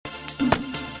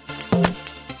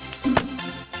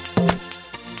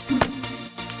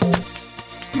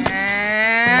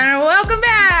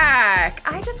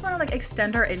like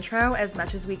extend our intro as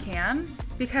much as we can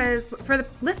because for the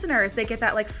listeners, they get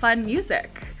that like fun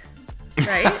music,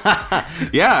 right?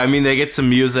 Yeah, I mean, they get some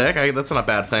music. That's not a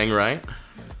bad thing, right?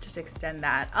 Just extend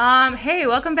that. Hey,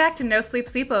 welcome back to No Sleep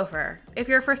Sleepover. If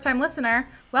you're a first-time listener,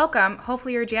 welcome.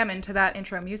 Hopefully you're jamming to that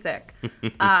intro music.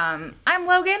 I'm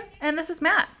Logan, and this is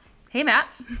Matt. Hey, Matt.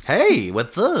 Hey,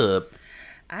 what's up?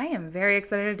 I am very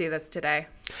excited to do this today.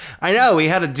 I know, we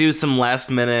had to do some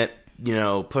last-minute,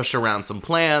 push around some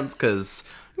plans, because,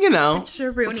 that's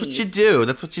what you do.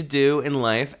 That's what you do in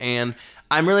life, and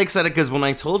I'm really excited because when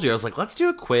I told you, I was like, let's do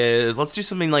a quiz, let's do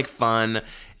something, like, fun,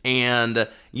 and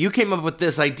you came up with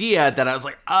this idea that I was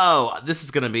like, oh, this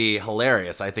is going to be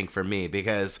hilarious, I think, for me,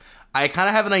 because I kind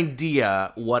of have an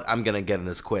idea what I'm going to get in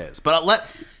this quiz, but I'll let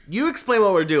you explain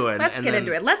what we're doing. Let's get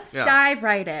into it. Let's dive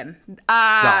right in.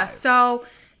 Dive. So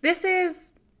this is,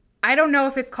 I don't know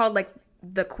if it's called like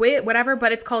the quiz, whatever,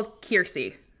 but it's called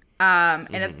Keirsey. And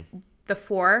it's the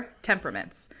 4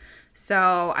 temperaments.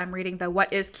 So I'm reading the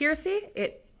What is Keirsey?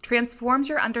 It transforms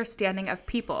your understanding of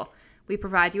people. We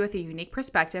provide you with a unique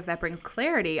perspective that brings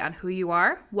clarity on who you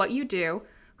are, what you do,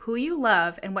 who you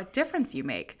love, and what difference you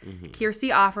make.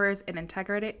 Keirsey offers an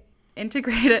integrated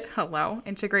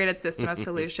system of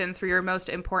solutions for your most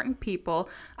important people,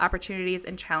 opportunities,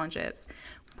 and challenges.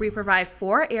 We provide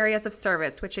 4 areas of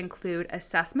service, which include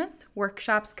assessments,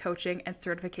 workshops, coaching, and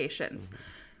certifications.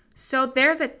 So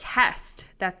there's a test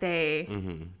that they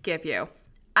give you.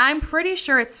 I'm pretty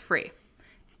sure it's free.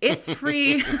 It's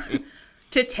free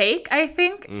to take, I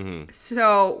think.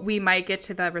 So we might get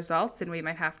to the results and we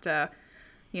might have to,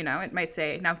 it might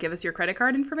say, now give us your credit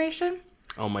card information.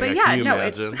 Oh my God, can you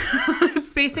imagine?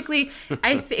 It's basically,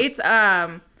 it's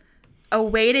a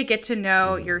way to get to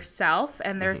know yourself,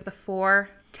 and there's the 4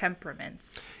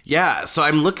 temperaments. Yeah, so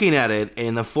I'm looking at it,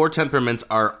 and the 4 temperaments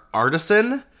are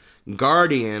artisan,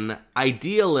 guardian,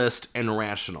 idealist, and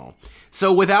rational.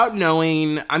 So without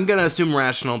knowing, I'm going to assume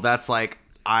rational, that's like,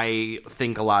 I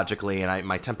think logically, and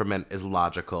my temperament is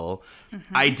logical.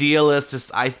 Idealist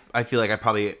is, I feel like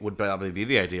I would probably be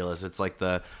the idealist. It's like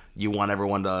you want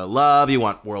everyone to love, you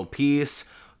want world peace.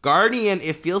 Guardian,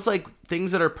 it feels like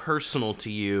things that are personal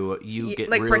to you, you get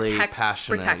like really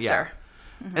passionate. Protector. Yeah.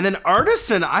 And then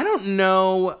artisan, I don't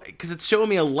know, because it's showing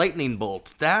me a lightning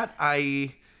bolt.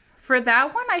 For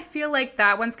that one, I feel like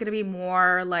that one's going to be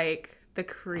more like the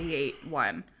create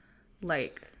one.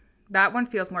 Like, that one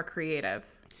feels more creative.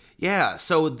 Yeah,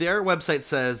 so their website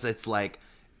says it's like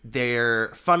they're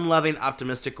fun-loving,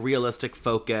 optimistic, realistic,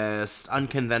 focused,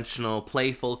 unconventional,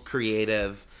 playful,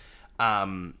 creative.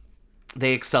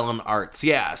 They excel in arts.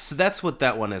 Yeah, so that's what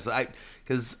that one is.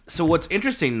 So what's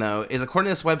interesting, though, is according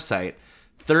to this website,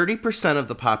 30% of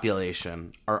the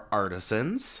population are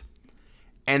artisans,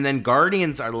 and then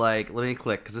guardians are like, let me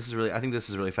click, because I think this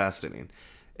is really fascinating.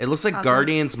 It looks like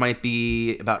guardians might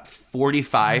be about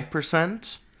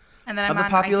 45% and then of the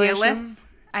population.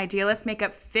 Idealists make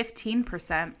up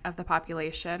 15% of the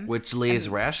population. Which leaves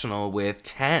rational with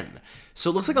 10.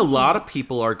 So it looks like a lot of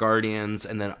people are guardians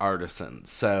and then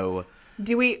artisans. So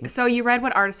you read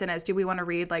what artisan is. Do we want to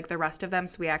read like the rest of them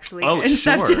so we actually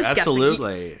sure,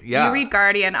 absolutely. Yeah. You read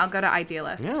guardian, I'll go to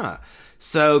idealist. Yeah.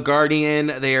 So guardian,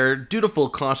 they are dutiful,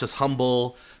 cautious,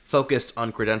 humble, focused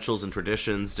on credentials and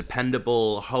traditions,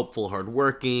 dependable, hopeful,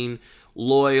 hardworking,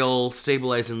 loyal,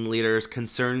 stabilizing leaders,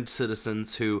 concerned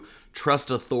citizens who trust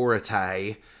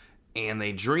authority, and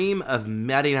they dream of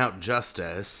meting out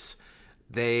justice.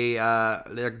 They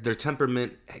their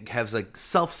temperament has like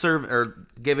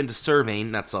given to serving,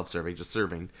 not self-serving, just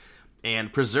serving,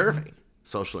 and preserving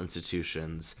social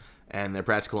institutions. And they're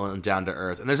practical and down to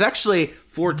earth. And there's actually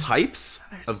 4 types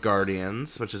of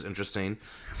guardians, which is interesting.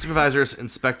 Supervisors,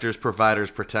 inspectors, providers,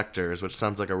 protectors, which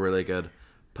sounds like a really good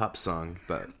pop song.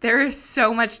 But there is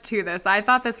so much to this. I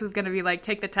thought this was going to be like,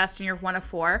 take the test and you're 1 of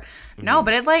 4. No,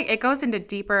 but it goes into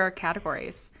deeper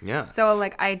categories. Yeah. So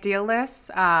like idealists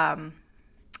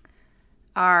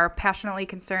are passionately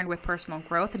concerned with personal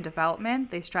growth and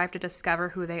development. They strive to discover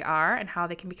who they are and how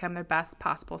they can become their best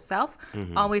possible self.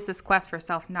 Always this quest for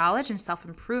self-knowledge and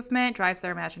self-improvement drives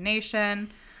their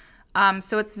imagination.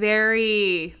 So it's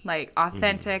very like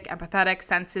authentic, empathetic,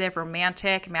 sensitive,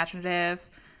 romantic, imaginative.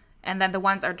 And then the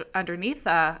ones underneath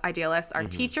the idealists are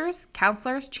teachers,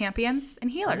 counselors, champions,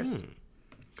 and healers.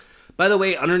 By the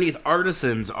way, underneath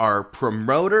artisans are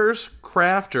promoters,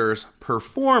 crafters,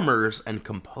 performers, and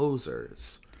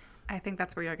composers. I think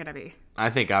that's where you're going to be. I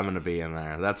think I'm going to be in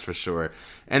there. That's for sure.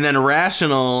 And then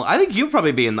rational, I think you'll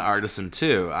probably be in the artisan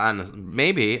too.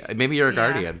 Maybe you're a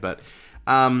guardian, but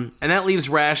and that leaves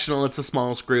rational. It's the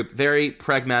smallest group. Very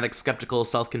pragmatic, skeptical,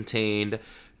 self-contained,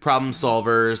 problem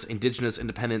solvers, indigenous,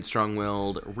 independent,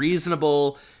 strong-willed,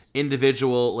 reasonable,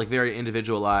 individual, like very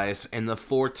individualized. And the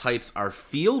 4 types are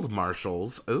field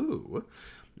marshals,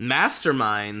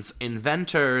 masterminds,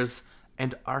 inventors,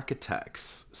 and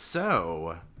architects.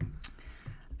 So,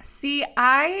 see,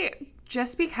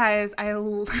 just because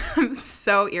I'm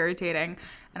so irritating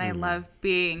and I love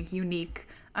being unique,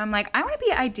 I'm like, I want to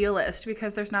be idealist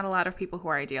because there's not a lot of people who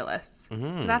are idealists.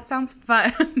 So that sounds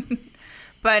fun.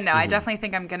 But no, I definitely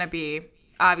think I'm going to be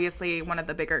obviously one of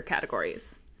the bigger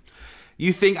categories.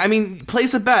 You think, I mean,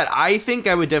 place a bet. I think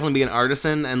I would definitely be an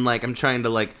artisan, and like I'm trying to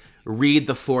like read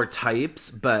the 4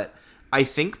 types, but I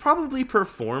think probably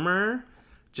performer,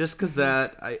 just because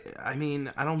that, I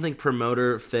mean, I don't think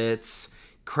promoter fits.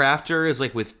 Crafter is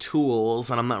like with tools,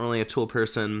 and I'm not really a tool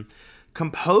person.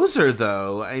 Composer,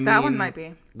 though, I mean, that one might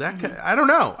be. I don't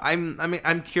know.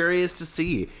 I'm curious to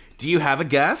see. Do you have a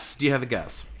guess?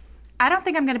 I don't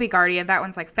think I'm going to be guardian. That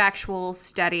one's like factual,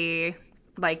 steady,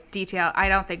 like detail. I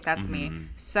don't think that's me.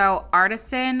 So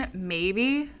artisan,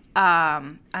 maybe.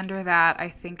 Under that, I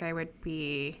think I would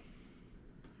be.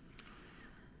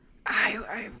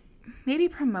 I maybe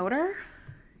promoter.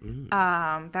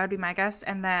 That would be my guess,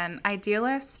 and then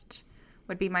idealist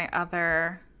would be my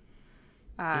other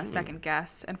second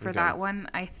guess. And for that one,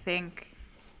 I think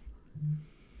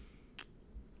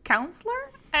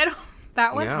counselor.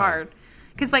 That was hard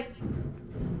because like.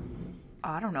 Oh,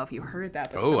 I don't know if you heard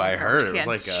that. I heard it was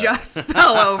like just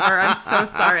fell over. I'm so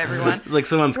sorry, everyone. It's like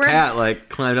someone's cat like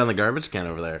climbed down the garbage can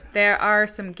over there. There are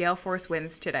some gale force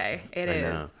winds today. It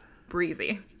is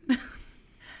breezy.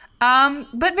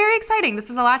 But very exciting. This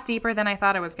is a lot deeper than I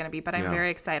thought it was going to be, but I'm very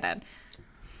excited.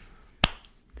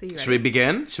 So should we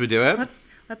begin? Should we do it?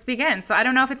 Let's begin. So I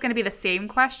don't know if it's going to be the same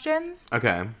questions.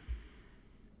 Okay.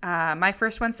 My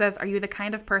first one says, are you the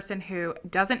kind of person who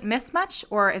doesn't miss much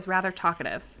or is rather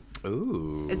talkative?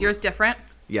 Ooh. Is yours different?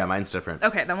 Yeah, mine's different.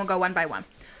 Okay, then we'll go one by one.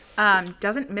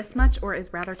 Doesn't miss much or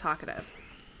is rather talkative.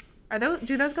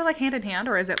 Do those go like hand in hand,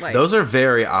 or is it like... Those are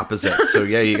very opposite. So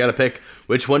yeah, you got to pick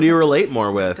which one do you relate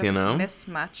more with, doesn't miss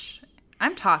much.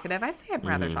 I'm talkative. I'd say I'm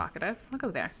rather talkative. I'll go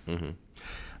there.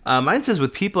 Mine says,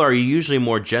 with people, are you usually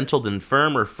more gentle than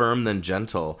firm or firm than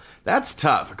gentle? That's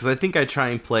tough, because I think I try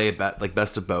and play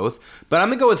best of both. But I'm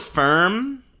going to go with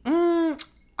firm. I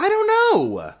don't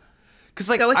know. Because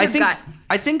like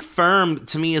I think firm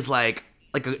to me is like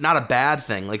not a bad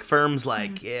thing. Like firm's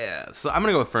like So I'm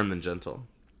gonna go with firm than gentle.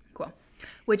 Cool.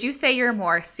 Would you say you're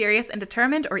more serious and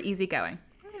determined or easygoing?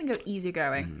 I'm gonna go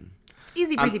easygoing.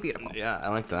 Easy breezy beautiful. Yeah, I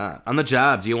like that. On the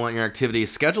job, do you want your activities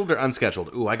scheduled or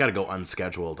unscheduled? Ooh, I gotta go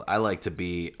unscheduled. I like to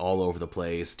be all over the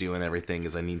place, doing everything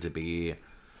as I need to be.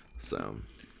 So.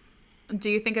 Do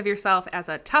you think of yourself as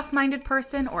a tough-minded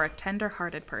person or a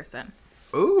tender-hearted person?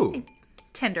 Ooh.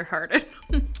 Tender-hearted.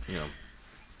 Yeah.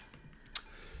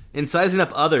 In sizing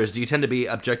up others, do you tend to be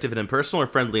objective and impersonal or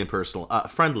friendly and personal?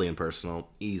 Friendly and personal.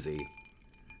 Easy.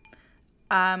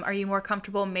 Are you more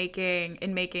comfortable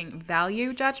making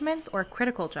value judgments or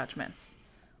critical judgments?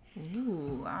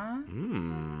 Ooh. I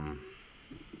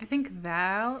think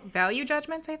value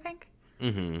judgments, I think.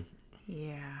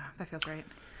 Yeah, that feels right.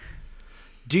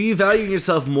 Do you value in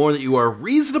yourself more that you are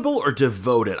reasonable or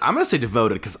devoted? I'm going to say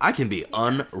devoted because I can be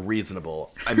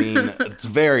unreasonable. I mean, it's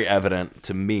very evident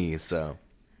to me, so.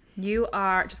 You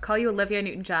are, just call you Olivia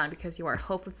Newton-John because you are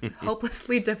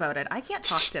hopelessly devoted. I can't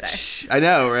talk today. I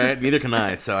know, right? Neither can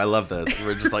I, so I love this.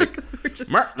 We're just like. We're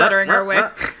just stuttering our way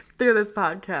through this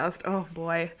podcast. Oh,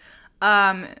 boy.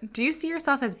 Do you see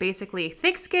yourself as basically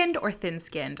thick-skinned or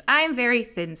thin-skinned? I'm very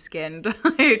thin-skinned.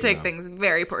 I take things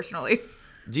very personally.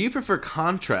 Do you prefer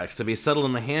contracts to be settled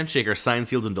in a handshake or signed,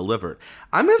 sealed, and delivered?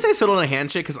 I'm going to say settled in a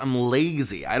handshake because I'm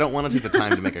lazy. I don't want to take the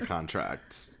time to make a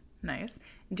contract. Nice.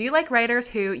 Do you like writers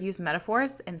who use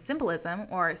metaphors and symbolism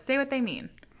or say what they mean?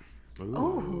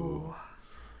 Ooh.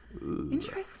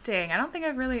 Interesting. I don't think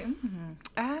I've really...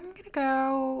 I'm going to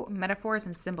go metaphors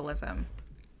and symbolism.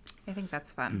 I think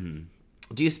that's fun.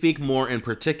 Do you speak more in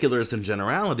particulars than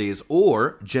generalities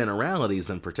or generalities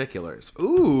than particulars?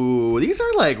 Ooh, these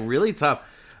are like really tough.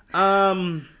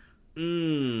 I'm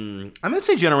going to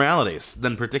say generalities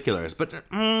than particulars, but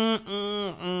I'm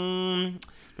going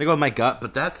to go with my gut,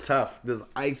 but that's tough because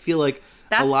I feel like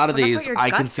a lot of these I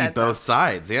can see both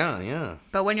sides. Yeah.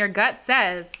 But when your gut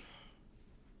says...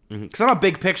 Because I'm a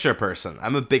big picture person.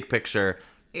 I'm a big picture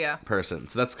person.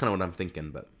 So that's kind of what I'm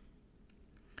thinking, but...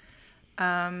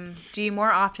 do you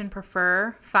more often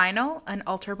prefer final,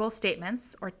 unalterable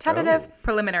statements or tentative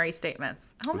preliminary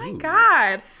statements? Oh my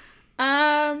God.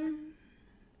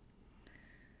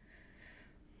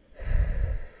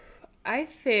 I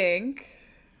think...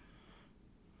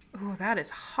 Ooh, that is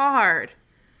hard.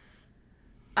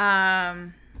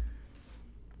 I'm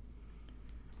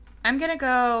gonna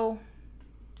go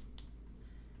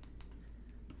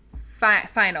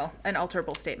final,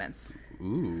 unalterable statements.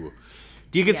 Ooh.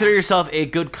 Do you consider yourself a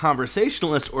good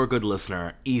conversationalist or a good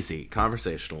listener? Easy.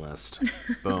 Conversationalist.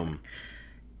 Boom.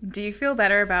 Do you feel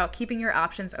better about keeping your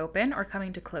options open or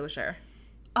coming to closure?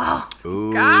 Oh,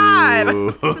 Ooh. God.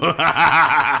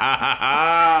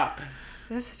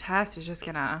 This test is just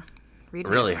gonna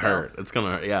really hurt. It's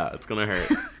gonna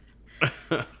hurt.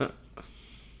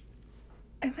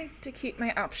 I like to keep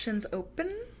my options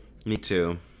open. Me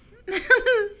too.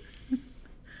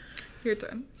 Your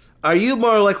turn. Are you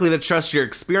more likely to trust your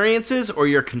experiences or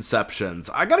your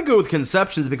conceptions? I gotta go with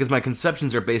conceptions because my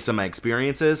conceptions are based on my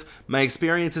experiences. My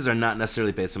experiences are not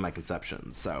necessarily based on my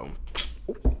conceptions. So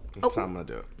that's how I'm gonna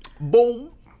do it. Boom.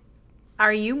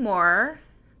 Are you more,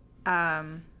 I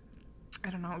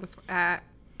don't know this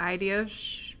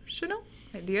ideational?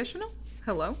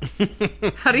 Hello.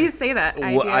 How do you say that?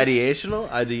 Ideational?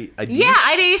 Yeah,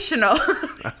 ideational.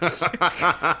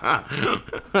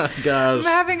 Gosh. I'm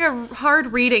having a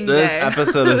hard reading day. This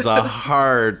episode is a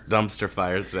hard dumpster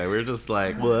fire today. We're just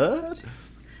like, what?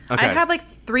 Okay. I had like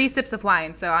 3 sips of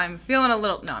wine, so I'm feeling a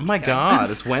little... No, I'm oh my God,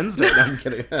 it's Wednesday. No, I'm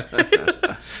kidding.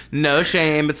 No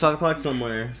shame. It's 5 o'clock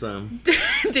somewhere, so...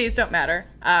 Days don't matter.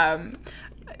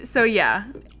 So yeah,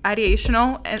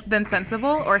 ideational then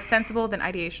sensible, or sensible then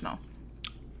ideational?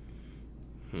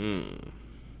 I'm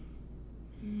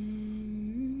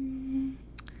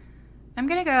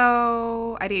gonna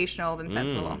go ideational then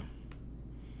sensible.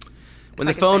 When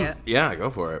the phone, yeah, go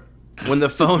for it. When the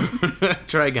phone,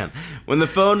 try again. When the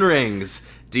phone rings,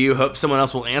 do you hope someone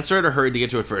else will answer it or hurry to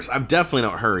get to it first? I'm definitely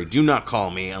not hurry. Do not call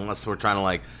me unless we're trying to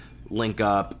like link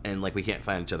up and like we can't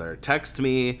find each other. Text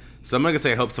me. So I'm gonna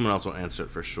say I hope someone else will answer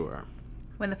it for sure.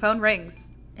 When the phone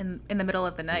rings in the middle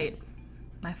of the night,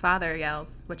 my father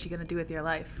yells, "What you gonna do with your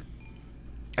life?"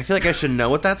 I feel like I should know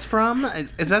what that's from.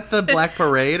 Is that the Black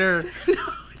Parade or? No,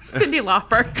 it's Cyndi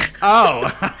Lauper. Oh.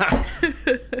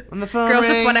 When the phone Girls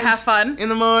rings just want to have fun. in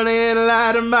the morning,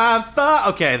 light of my thought.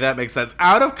 Okay, that makes sense.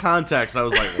 Out of context, I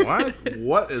was like, what?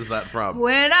 What is that from?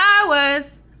 When I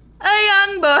was a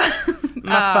young boy.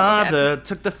 My father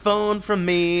took the phone from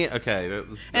me. Okay. That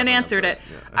was and answered it.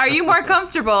 Yeah. Are you more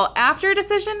comfortable after a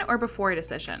decision or before a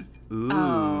decision? Ooh.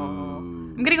 Oh.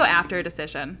 I'm going to go after a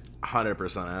decision.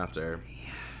 100% after.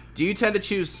 Yeah. Do you tend to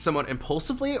choose someone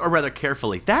impulsively or rather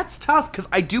carefully? That's tough because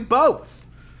I do both.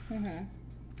 Mm-hmm.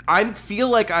 I feel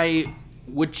like I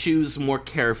would choose more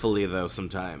carefully though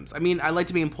sometimes. I mean, I like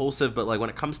to be impulsive, but like when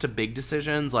it comes to big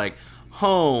decisions like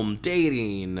home,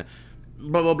 dating,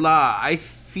 blah, blah, blah, I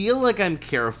feel like I'm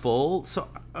careful. So,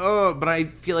 but I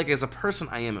feel like as a person,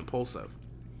 I am impulsive.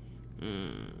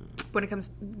 When it comes,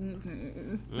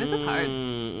 this is hard.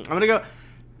 I'm gonna go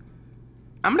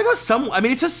I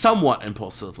mean, it says somewhat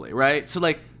impulsively, right? So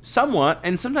like somewhat,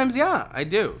 and sometimes, yeah, I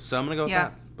do. So I'm gonna go with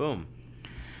that. Boom.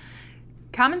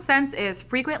 Common sense is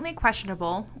frequently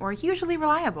questionable or usually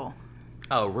reliable.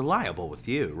 Oh, reliable with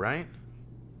you, right?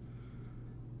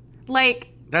 Like,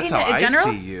 that's in how a general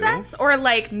I see you. sense, or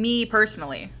like me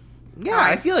personally? Yeah,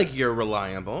 I feel like you're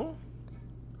reliable.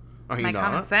 Are you not?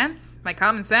 My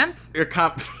common sense? Your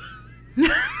I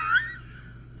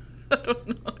don't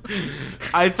know.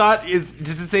 I thought does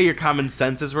it say your common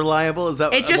sense is reliable? Is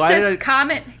that it just says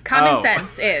common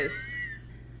sense is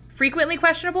frequently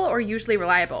questionable or usually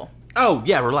reliable. Oh,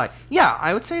 yeah, yeah,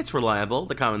 I would say it's reliable,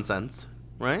 the common sense,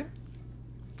 right?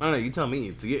 I don't know, you tell me.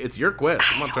 It's your quiz.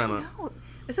 I'm not trying to know.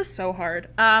 This is so hard.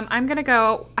 I'm going to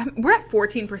go we're at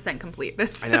 14% complete.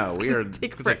 This I know,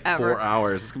 it's take 4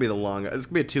 hours. It's going to be the longest. It's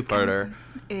going to be a 2-parter.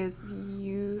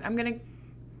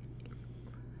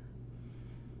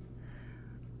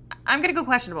 I'm going to go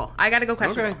questionable. I got to go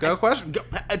questionable. Okay, go question.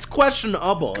 It's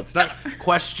questionable. It's not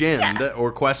questioned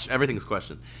or question. Everything's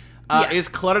questioned. Is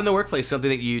clutter in the workplace something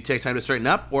that you take time to straighten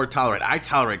up or tolerate? I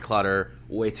tolerate clutter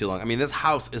way too long. I mean, this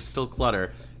house is still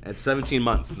clutter. It's 17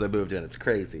 months since I moved in. It's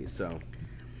crazy, so.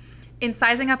 In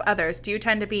sizing up others, do you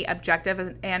tend to be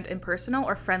objective and impersonal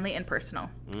or friendly and personal?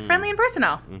 Friendly and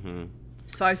personal. Mm-hmm.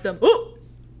 Size them. Ooh!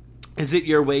 Is it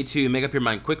your way to make up your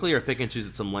mind quickly or pick and choose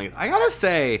at some length? I gotta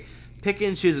say, pick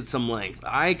and choose at some length.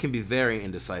 I can be very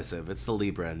indecisive. It's the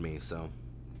Libra in me, so.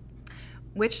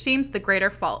 Which seems the greater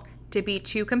fault? To be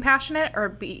too compassionate or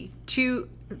be too...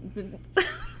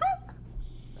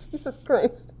 Jesus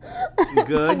Christ.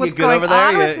 Good. You good over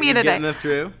there? You're getting it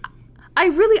through?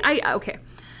 Okay.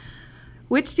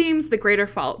 Which seems the greater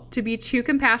fault? To be too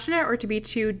compassionate or to be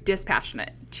too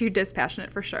dispassionate? Too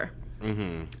dispassionate for sure.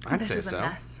 Mm-hmm. I'd say so. This is a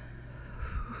mess.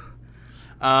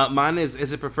 Mine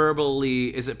is it preferable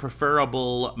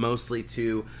mostly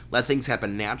to let things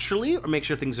happen naturally or make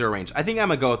sure things are arranged? I think I'm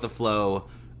going to go with the flow.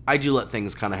 I do let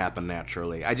things kind of happen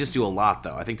naturally. I just do a lot,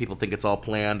 though. I think people think it's all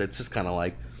planned. It's just kind of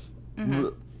like...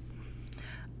 Do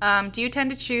you tend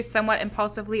to choose somewhat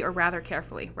impulsively or rather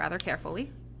carefully? Rather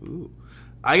carefully. Ooh.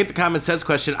 I get the common sense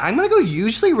question. I'm going to go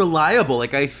usually reliable.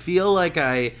 Like, I feel like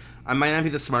I might not be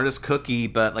the smartest cookie,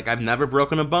 but, like, I've never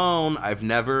broken a bone.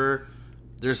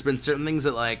 There's been certain things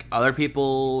that, like, other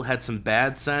people had some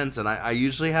bad sense, and I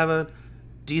usually have a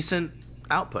decent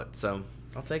output, so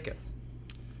I'll take it.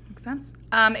 Makes sense.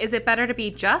 Is it better to be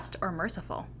just or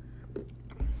merciful?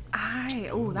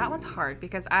 That one's hard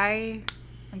because I'm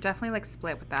definitely, like,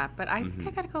 split with that, but I think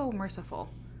I gotta go merciful.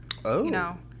 Oh. You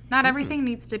know, not everything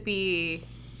needs to be...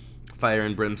 Fire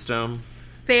and brimstone?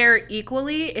 Fair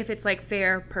equally if it's, like,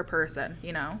 fair per person,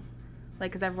 you know? Like,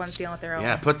 because everyone's dealing with their own...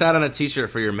 Yeah, put that on a t-shirt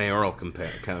for your mayoral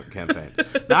campaign.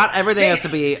 Not everything has to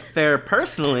be fair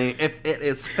personally if it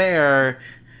is fair...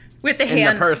 With the hands.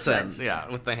 In the person. Yeah,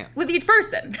 with the hands. With each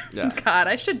person. Yeah. God,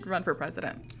 I should run for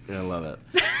president. Yeah, I love it.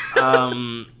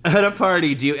 At a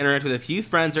party, do you interact with a few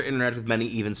friends or interact with many,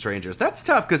 even strangers? That's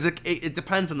tough because it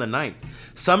depends on the night.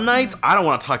 Some nights, I don't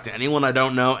want to talk to anyone I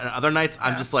don't know, and other nights,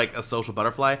 I'm just like a social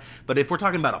butterfly. But if we're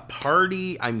talking about a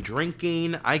party, I'm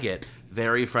drinking, I get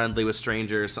very friendly with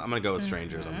strangers, so I'm going to go with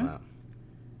strangers on that.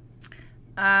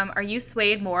 Are you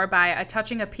swayed more by a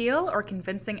touching appeal or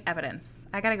convincing evidence?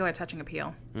 I gotta go with touching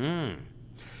appeal.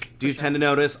 Do you tend to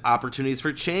notice opportunities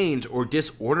for change or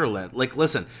disorder? Like,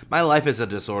 listen, my life is a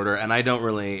disorder, and I don't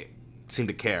really seem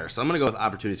to care. So I'm going to go with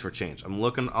opportunities for change. I'm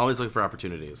always looking for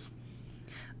opportunities.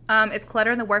 Is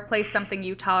clutter in the workplace something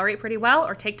you tolerate pretty well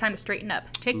or take time to straighten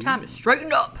up? Take time to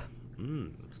straighten up.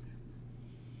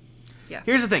 Yeah.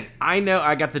 Here's the thing. I know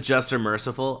I got the just or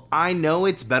merciful. I know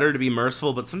it's better to be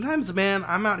merciful, but sometimes, man,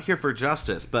 I'm out here for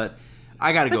justice. But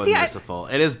I got to go with merciful.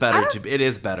 It is better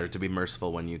to be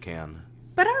merciful when you can.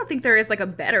 But I don't think there is like a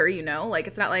better, you know? Like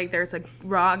it's not like there's a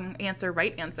wrong answer,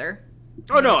 right answer.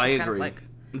 Oh no, I agree. Kind of like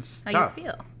it's how tough. you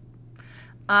feel.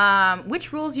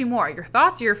 Which rules you more, your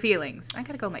thoughts or your feelings? I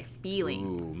gotta go with my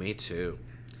feelings. Ooh, me too.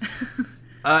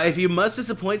 If you must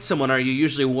disappoint someone, are you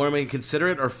usually warm and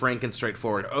considerate or frank and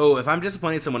straightforward? Oh, if I'm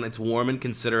disappointing someone, it's warm and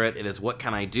considerate. It is what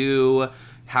can I do?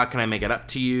 How can I make it up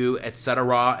to you?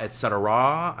 Etc.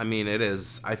 Etc. I mean, it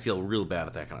is. I feel real bad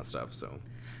at that kind of stuff. So,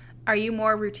 are you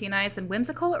more routinized than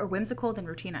whimsical or whimsical than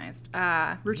routinized?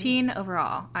 Routine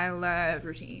overall. I love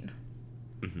routine.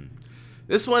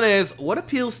 This one is, what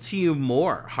appeals to you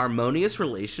more? Harmonious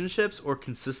relationships or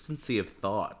consistency of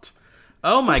thought?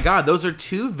 Oh my God, those are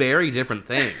two very different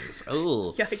things.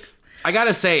 Oh, yikes! I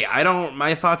gotta say,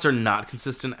 my thoughts are not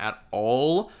consistent at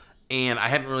all, and I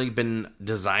haven't really been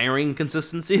desiring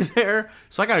consistency there.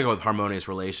 So I gotta go with harmonious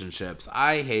relationships.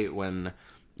 I hate when,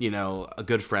 a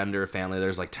good friend or a family,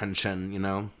 there's like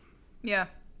tension, Yeah.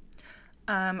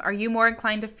 Are you more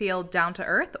inclined to feel down to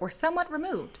earth or somewhat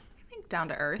removed? I think down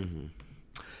to earth.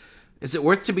 Is it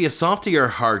worth to be a softie or a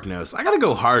hard-nosed? I gotta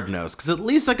go hard-nosed, because at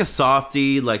least like a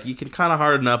softie, like you can kind of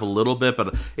harden up a little bit,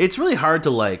 but it's really hard to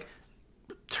like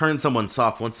turn someone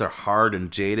soft once they're hard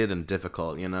and jaded and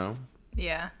difficult,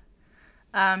 Yeah.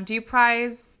 Do you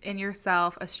prize in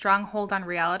yourself a strong hold on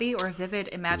reality or a vivid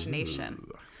imagination?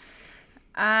 Ooh.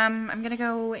 I'm gonna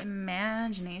go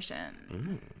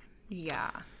imagination. Yeah.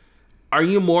 Are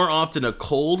you more often a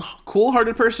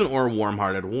cool-hearted person or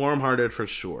warm-hearted? Warm-hearted for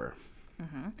sure.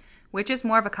 Which is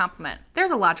more of a compliment?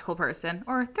 There's a logical person,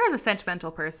 or there's a sentimental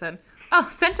person. Oh,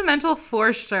 sentimental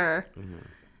for sure.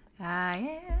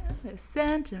 I am a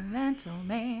sentimental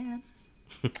man.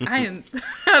 I am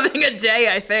having a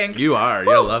day, I think. You are.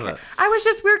 I love it. I was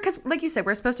just weird because, like you said,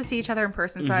 we're supposed to see each other in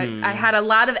person, so I had a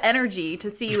lot of energy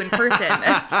to see you in person.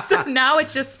 So now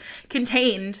it's just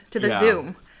contained to the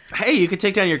Zoom. Hey, you could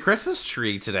take down your Christmas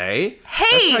tree today. Hey,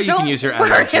 that's how you can use your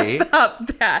energy.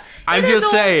 About that. I'm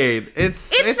just saying, it's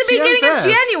the beginning of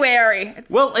January.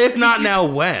 Well, if not now,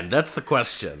 when? That's the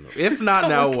question. If not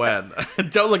now, when?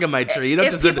 Don't look at my tree. You don't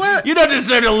deserve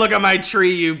to look at my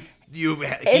tree, you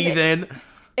heathen.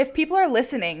 If people are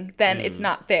listening, then it's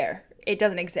not there. It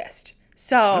doesn't exist.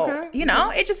 So,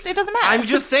 it doesn't matter. I'm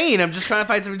just saying. I'm just trying to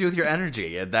find something to do with your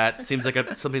energy, and that seems like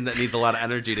something that needs a lot of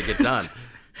energy to get done.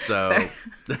 So,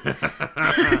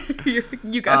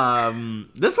 you got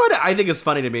this one I think is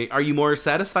funny to me. Are you more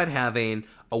satisfied having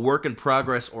a work in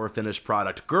progress or a finished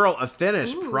product? Girl, a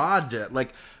finished project.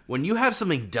 Like when you have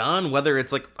something done, whether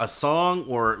it's like a song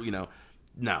or,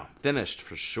 no, finished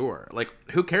for sure. Like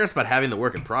who cares about having the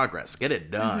work in progress? Get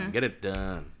it done. Get it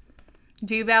done.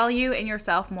 Do you value in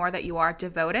yourself more that you are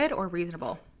devoted or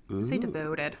reasonable? Say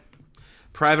devoted.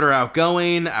 Private or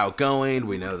outgoing? Outgoing,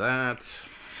 we know that.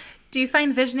 Do you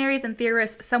find visionaries and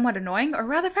theorists somewhat annoying or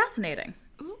rather fascinating?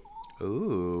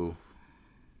 Ooh.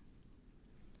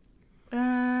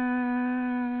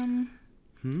 I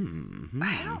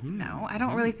don't know. I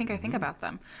don't really think I think about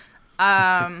them.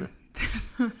 I'm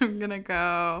gonna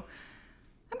go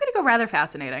rather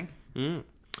fascinating.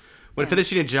 When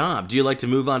finishing a job, do you like to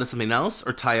move on to something else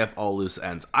or tie up all loose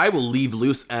ends? I will leave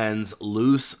loose ends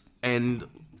loose and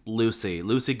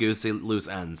loosey-goosey loose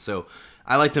ends. So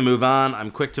I like to move on.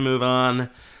 I'm quick to move on.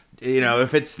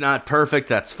 If it's not perfect,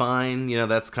 that's fine.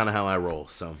 That's kind of how I roll.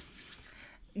 So,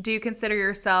 do you consider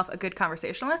yourself a good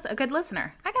conversationalist, a good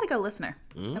listener? I gotta go listener.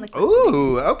 I like listening.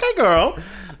 Ooh, okay, girl.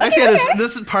 I see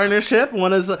this is partnership.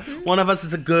 One of us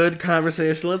is a good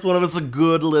conversationalist. One of us is a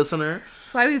good listener.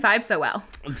 That's why we vibe so well.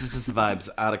 It's just the vibes,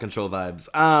 out of control vibes.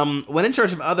 When in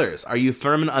charge of others, are you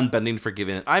firm and unbending,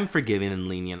 forgiving? I'm forgiving and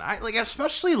lenient.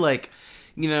 Especially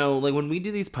when we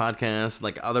do these podcasts,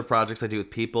 like other projects I do with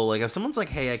people, like if someone's like,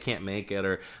 hey, I can't make it,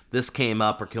 or this came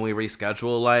up, or can we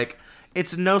reschedule?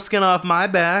 It's no skin off my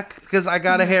back because I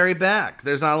got a hairy back.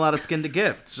 There's not a lot of skin to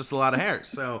give. It's just a lot of hair.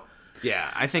 So, yeah,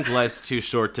 I think life's too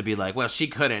short to be like, well, she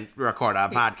couldn't record a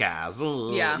podcast.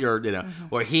 Yeah.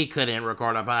 Or he couldn't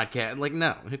record a podcast.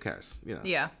 No, who cares?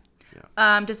 Yeah.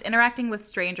 Does interacting with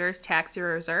strangers tax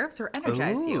your reserves or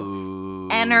energize you?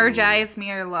 Energize me.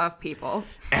 I love people.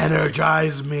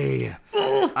 Energize me.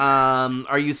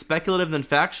 Are you speculative than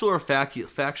factual or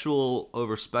factual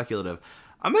over speculative?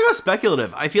 I'm gonna go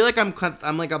speculative. I feel like I'm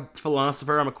like a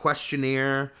philosopher. I'm a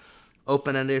questionnaire,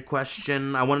 open-ended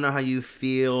question. I want to know how you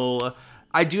feel.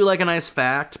 I do like a nice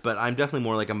fact, but I'm definitely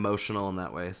more like emotional in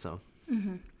that way. So.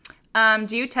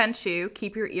 Do you tend to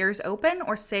keep your ears open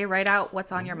or say right out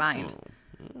what's on your mind?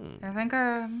 I think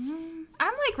I'm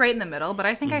like right in the middle, but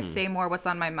I think I say more what's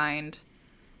on my mind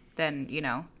than,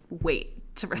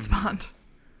 wait to respond.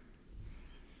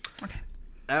 Okay.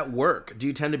 At work, do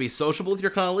you tend to be sociable with your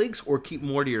colleagues or keep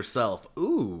more to yourself?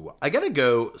 Ooh, I gotta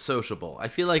go sociable. I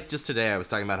feel like just today I was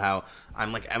talking about how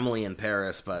I'm like Emily in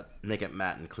Paris, but make it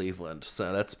Matt in Cleveland.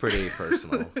 So that's pretty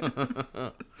personal.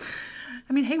 I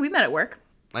mean, hey, we met at work.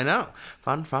 I know.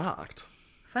 Fun fact.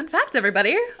 Fun fact,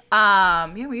 everybody.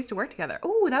 We used to work together.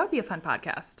 Oh, that would be a fun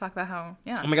podcast. Talk about how,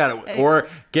 Oh my God. Or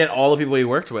get all the people you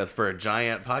worked with for a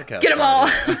giant podcast. Get them all.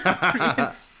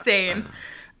 Insane.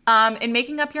 In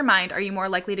making up your mind, are you more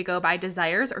likely to go by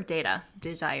desires or data?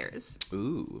 Desires.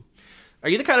 Ooh. Are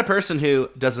you the kind of person who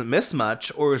doesn't miss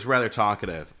much or is rather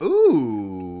talkative?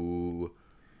 Ooh.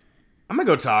 I'm going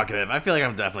to go talkative. I feel like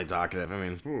I'm definitely talkative. I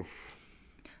mean, oof.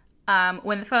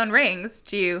 When the phone rings,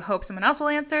 do you hope someone else will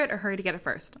answer it or hurry to get it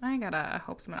first? I gotta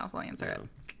hope someone else will answer it.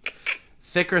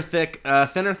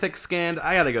 Thinner, thick-skinned.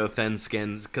 I gotta go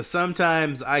thin-skinned because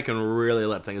sometimes I can really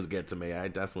let things get to me. I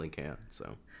definitely can.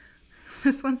 So.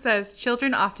 This one says,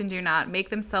 children often do not make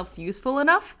themselves useful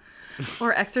enough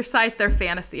or exercise their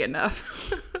fantasy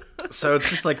enough. So it's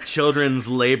just like children's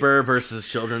labor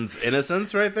versus children's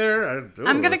innocence right there?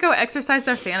 I'm going to go exercise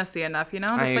their fantasy enough, Just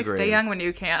I agree. Stay young when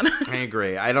you can. I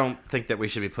agree. I don't think that we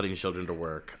should be putting children to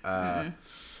work. Are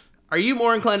you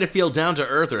more inclined to feel down to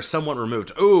earth or somewhat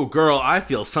removed? Oh, girl, I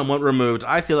feel somewhat removed.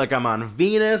 I feel like I'm on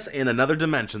Venus in another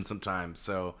dimension sometimes.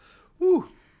 So, whew.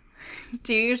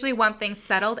 Do you usually want things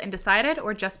settled and decided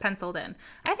or just penciled in?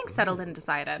 I think settled and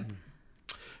decided.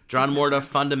 John Morta,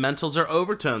 fundamentals or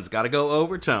overtones? Gotta go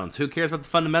overtones. Who cares about the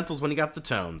fundamentals when you got the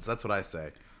tones? That's what I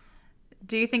say.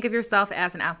 Do you think of yourself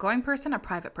as an outgoing person or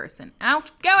private person?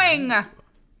 Outgoing!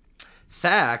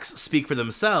 Facts speak for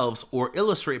themselves or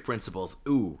illustrate principles.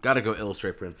 Ooh, gotta go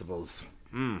illustrate principles.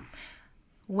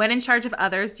 When in charge of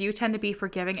others, do you tend to be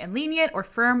forgiving and lenient or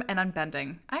firm and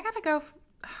unbending? I gotta go...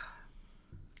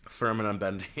 Firm and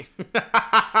unbending.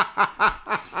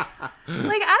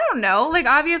 I don't know.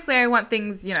 Obviously, I want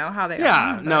things, how they are.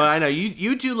 Yeah, no, I know.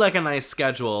 You do like a nice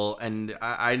schedule, and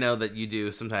I know that you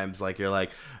do sometimes, you're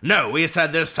like, no, we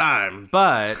said this time,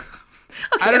 but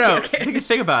okay, I don't know. Okay.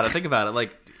 Think about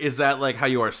it. Is that, how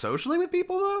you are socially with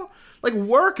people, though?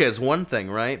 Work is one thing,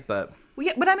 right? But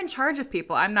I'm in charge of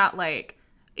people. I'm not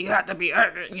you have to be,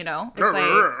 It's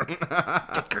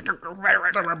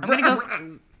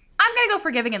I'm gonna go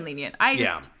forgiving and lenient. I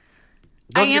am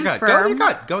firm. Go with your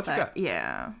gut. Go with your gut.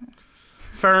 Yeah.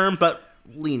 Firm but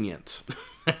lenient.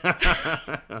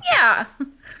 Yeah.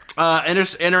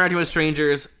 Interacting with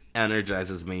strangers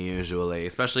energizes me usually,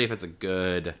 especially if it's a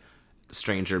good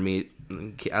stranger meet.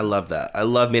 I love that. I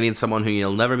love meeting someone who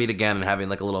you'll never meet again and having a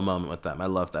little moment with them. I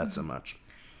love that so much.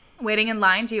 Waiting in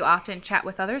line, do you often chat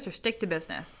with others or stick to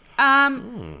business?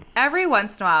 Every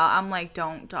once in a while, I'm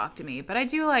don't talk to me. But I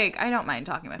do I don't mind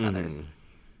talking with others.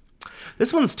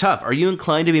 This one's tough. Are you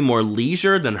inclined to be more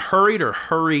leisure than hurried or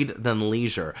hurried than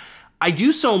leisure? I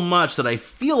do so much that I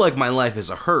feel like my life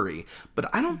is a hurry, but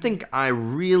I don't think I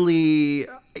really...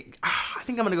 I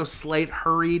think I'm going to go slight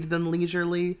hurried than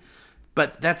leisurely,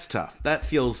 but that's tough. That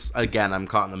feels, again, I'm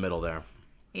caught in the middle there.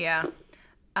 Yeah.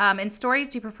 In stories,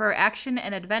 do you prefer action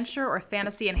and adventure or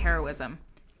fantasy and heroism?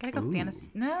 Gotta go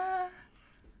fantasy. Nah.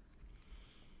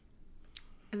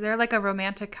 Is there like a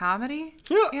romantic comedy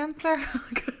answer?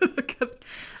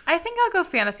 I think I'll go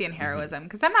fantasy and heroism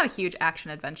because I'm not a huge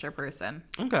action adventure person.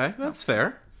 Okay, that's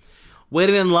fair.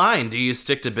 Waiting in line, do you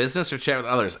stick to business or chat with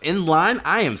others? In line,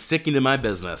 I am sticking to my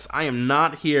business. I am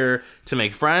not here to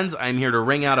make friends. I'm here to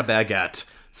wring out a baguette.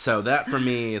 So that for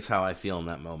me is how I feel in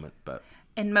that moment. But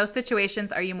in most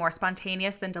situations, are you more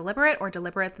spontaneous than deliberate or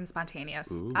deliberate than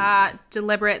spontaneous?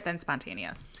 Deliberate than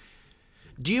spontaneous.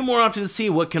 Do you more often see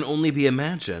what can only be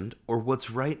imagined or what's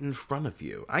right in front of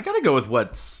you? I gotta go with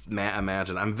what's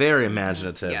imagined. I'm very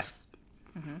imaginative. Yes.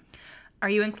 Mm-hmm. Are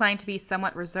you inclined to be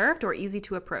somewhat reserved or easy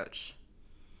to approach?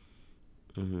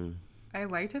 Mm-hmm. I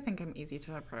like to think I'm easy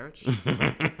to approach.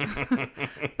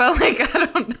 But, like, I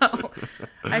don't know.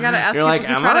 I gotta ask You're people like,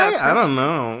 who am try I? to approach I don't me.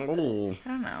 know. Ooh. I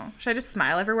don't know. Should I just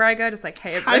smile everywhere I go? Just like,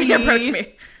 hey, everybody, approach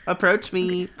me. Approach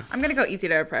me. I'm gonna go easy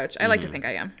to approach. I like to think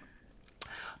I am.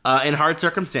 In hard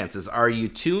circumstances, are you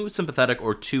too sympathetic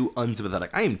or too unsympathetic?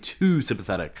 I am too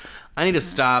sympathetic. I need to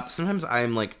stop. Sometimes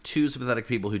I'm like too sympathetic to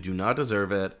people who do not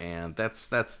deserve it, and that's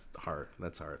hard.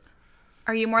 That's hard.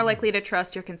 Are you more likely to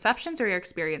trust your conceptions or your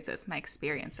experiences? My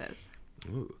experiences.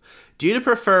 Ooh. Do you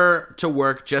prefer to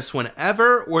work just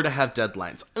whenever or to have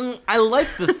deadlines? I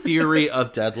like the theory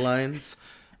of deadlines,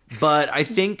 but I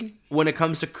think when it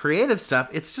comes to creative stuff,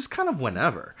 it's just kind of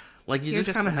whenever. Like you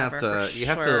just kind of have to,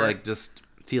 have to like just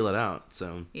feel it out.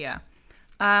 So yeah.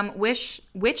 Which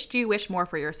do you wish more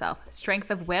for yourself?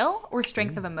 Strength of will or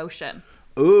strength of emotion?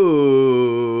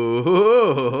 Ooh.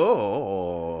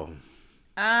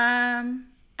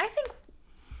 I think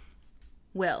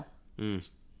will.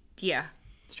 Yeah.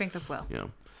 Strength of will. Yeah.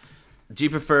 Do you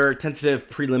prefer tentative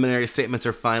preliminary statements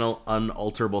or final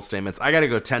unalterable statements? I gotta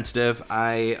go tentative.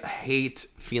 I hate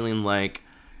feeling like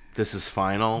this is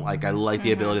final. Like I like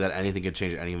the ability that anything could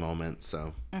change at any moment.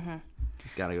 So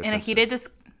gotta go. In a heated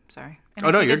discussion.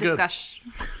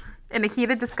 In a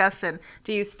heated discussion,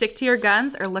 do you stick to your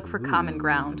guns or look for common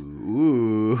ground?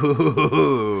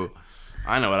 Ooh.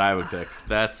 I know what I would pick.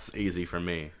 That's easy for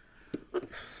me.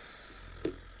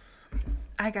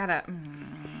 I gotta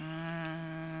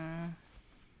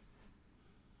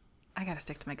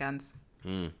stick to my guns.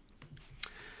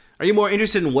 Are you more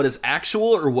interested in what is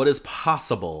actual or what is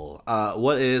possible?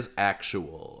 What is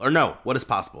actual? Or no, what is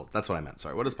possible? That's what I meant.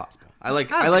 Sorry, what is possible? I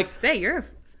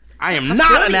am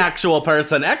not an actual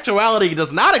person. Actuality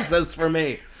does not exist for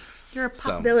me. You're a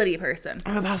possibility person.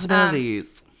 I'm a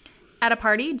possibilities. At a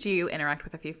party, do you interact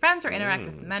with a few friends or interact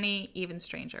with many, even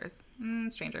strangers?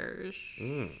 Strangers.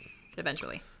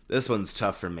 Eventually. This one's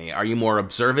tough for me. Are you more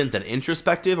observant than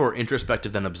introspective or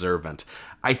introspective than observant?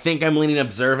 I think I'm leaning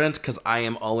observant because I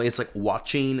am always like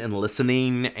watching and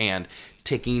listening and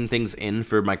taking things in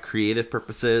for my creative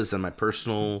purposes and my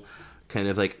personal kind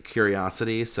of like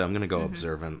curiosity. So I'm going to go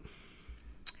observant.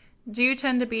 Do you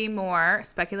tend to be more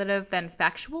speculative than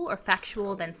factual or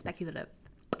factual than speculative?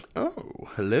 Oh,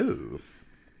 hello.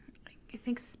 I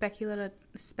think speculative.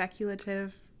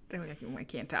 I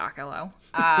can't talk. Hello.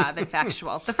 Than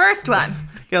factual. The first one.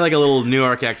 Yeah, like a little New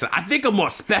York accent. I think I'm more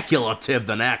speculative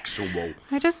than actual.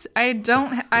 I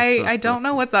don't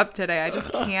know what's up today. I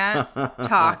just can't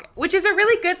talk, which is a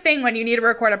really good thing when you need to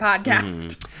record a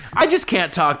podcast. I just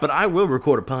can't talk, but I will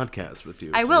record a podcast with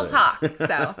you. I will talk.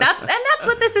 So that's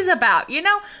what this is about. You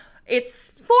know,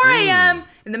 it's 4 a.m.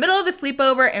 in the middle of the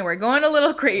sleepover, and we're going a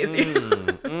little crazy.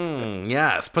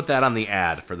 Yes, put that on the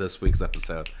ad for this week's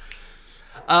episode.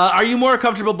 Are you more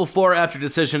comfortable before or after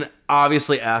decision?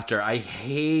 Obviously after. I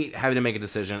hate having to make a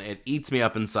decision. It eats me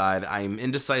up inside. I'm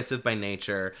indecisive by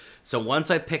nature. So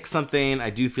once I pick something, I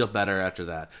do feel better after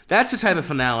that. That's the type of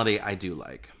finality I do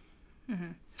like.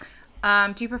 Do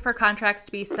you prefer contracts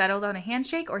to be settled on a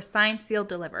handshake or signed, sealed,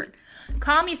 delivered?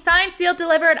 Call me signed, sealed,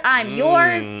 delivered. I'm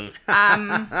yours.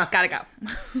 Gotta go.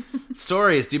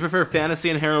 Stories. Do you prefer fantasy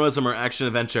and heroism or action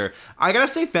adventure? I gotta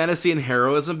say fantasy and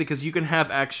heroism because you can have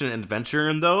action and adventure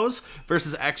in those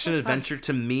versus action adventure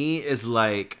to me is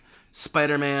like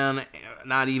Spider-Man,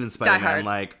 not even Spider-Man,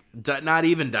 like not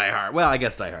even Die Hard. Well, I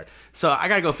guess Die Hard. So I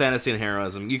gotta go fantasy and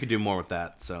heroism. You could do more with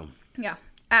that. So yeah.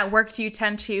 At work, do you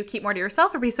tend to keep more to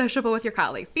yourself or be sociable with your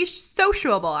colleagues? Be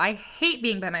sociable. I hate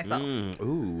being by myself.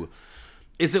 Ooh.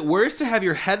 Is it worse to have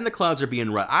your head in the clouds or be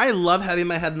in rut? I love having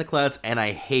my head in the clouds, and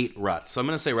I hate ruts. So I'm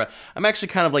going to say rut. I'm actually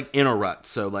kind of like in a rut.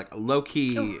 So like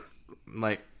low-key,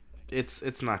 like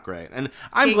it's not great. And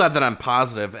I'm glad that I'm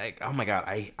positive. Like, oh my God,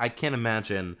 I can't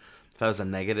imagine if I was a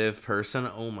negative person.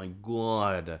 Oh my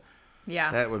God.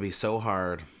 Yeah. That would be so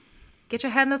hard. Get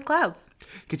your head in those clouds.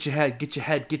 Get your head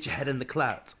in the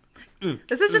clouds.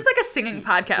 This is just like a singing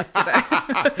podcast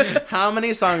today. How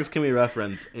many songs can we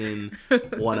reference in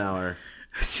 1 hour?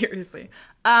 Seriously.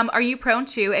 Are you prone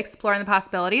to exploring the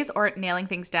possibilities or nailing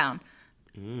things down?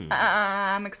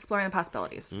 Exploring the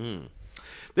possibilities.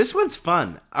 This one's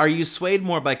fun. Are you swayed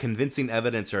more by convincing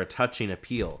evidence or a touching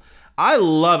appeal? I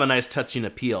love a nice touching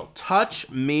appeal. Touch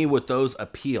me with those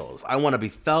appeals. I want to be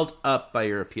felt up by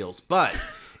your appeals. But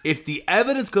if the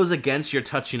evidence goes against your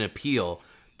touching appeal,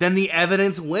 then the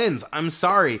evidence wins. I'm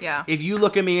sorry. Yeah. If you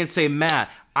look at me and say, Matt,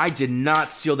 I did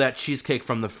not steal that cheesecake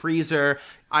from the freezer.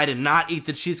 I did not eat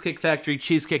the Cheesecake Factory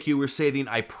cheesecake you were saving.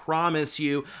 I promise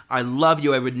you. I love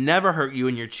you. I would never hurt you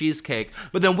in your cheesecake.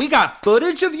 But then we got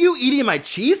footage of you eating my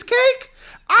cheesecake?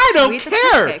 I don't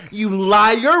care. You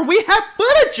liar. We have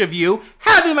footage of you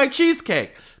having my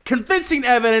cheesecake. Convincing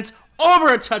evidence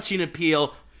over a touching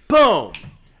appeal. Boom.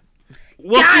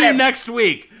 We'll see you next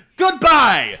week.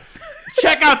 Goodbye.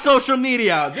 Check out social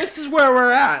media. This is where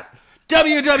we're at.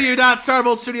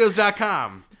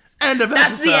 www.starvoltstudios.com. End of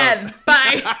That's episode. That's the end.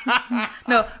 Bye.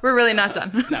 No, we're really not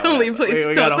done. No, Don't leave, please.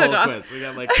 We Don't got a click whole off. quiz. We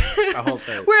got like a whole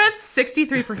thing. We're at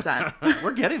 63%.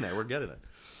 We're getting there. We're getting there.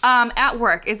 At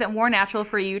work, is it more natural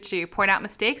for you to point out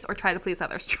mistakes or try to please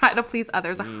others? Try to please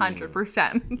others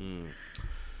 100%.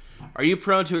 Are you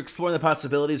prone to exploring the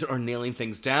possibilities or nailing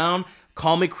things down?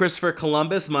 Call me Christopher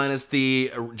Columbus minus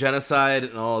the genocide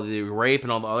and all the rape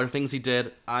and all the other things he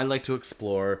did. I like to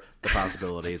explore the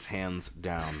possibilities, hands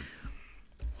down.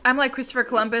 I'm like Christopher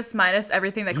Columbus minus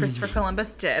everything that Christopher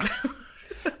Columbus did.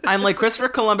 I'm like Christopher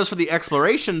Columbus for the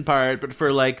exploration part, but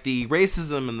for like the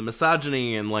racism and the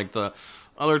misogyny and like the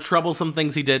other troublesome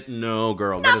things he did, no,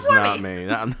 girl, that is not me.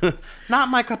 Not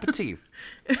my cup of tea.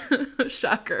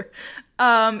 Shocker.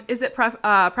 Is it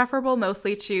preferable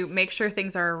mostly to make sure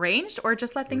things are arranged or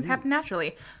just let things happen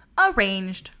naturally?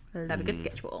 Arranged. Love a good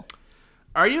schedule.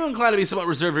 Are you inclined to be somewhat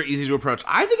reserved or easy to approach?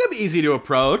 I think I'm easy to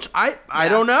approach. I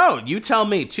don't know. You tell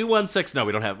me. 216. No,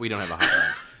 we don't have a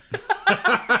hotline.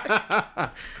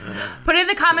 Put it in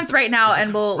the comments right now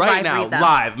and we'll read them.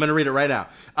 Live. I'm going to read it right now.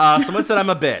 Someone said I'm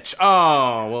a bitch.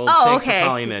 Oh, well, thanks for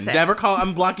calling in. Never call.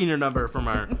 I'm blocking your number from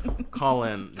our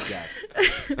call-in deck.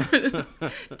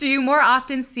 Do you more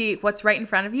often see what's right in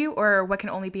front of you or what can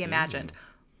only be imagined?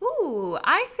 Ooh,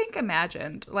 I think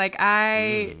imagined. Like,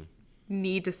 I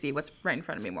need to see what's right in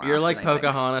front of me more You're often, like I think.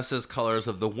 Pocahontas' Colors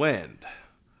of the Wind.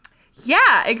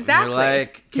 Yeah, exactly. You're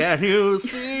like, can you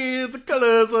see the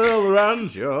colors all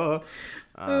around you?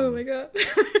 Oh my god.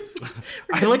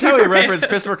 I like how we reference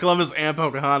Christopher Columbus and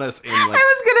Pocahontas in like I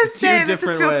was gonna say, two that just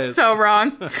different feels ways. so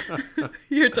wrong.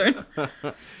 Your turn.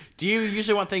 Do you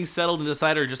usually want things settled and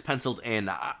decided or just penciled in?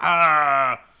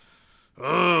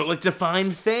 Like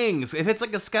define things. If it's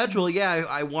like a schedule, yeah,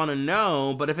 I want to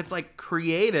know. But if it's like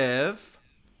creative,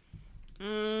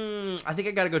 I think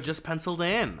I gotta go just penciled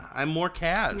in. I'm more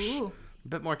cash. Ooh. A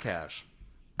bit more cash.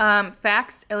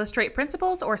 Facts illustrate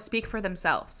principles or speak for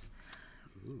themselves.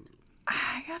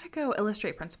 I gotta go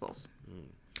illustrate principles.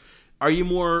 Are you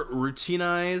more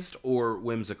routinized or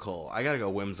whimsical? I gotta go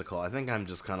whimsical. I think I'm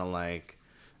just kind of like,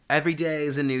 every day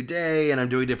is a new day, and I'm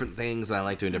doing different things, and I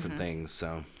like doing different things,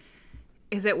 so.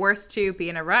 Is it worse to be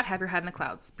in a rut, have your head in the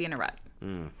clouds? Be in a rut.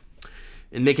 In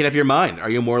making up your mind, are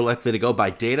you more likely to go by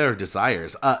data or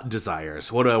desires?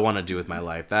 Desires. What do I want to do with my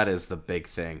life? That is the big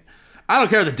thing. I don't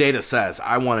care what the data says.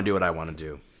 I want to do what I want to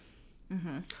do.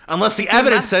 Unless the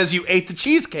evidence says you ate the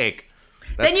cheesecake.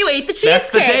 Then you ate the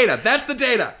cheesecake. That's the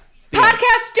data.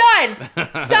 Podcast done.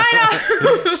 Sign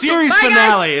off. Series Bye,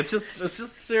 finale. It's just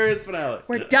series finale.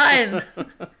 We're done.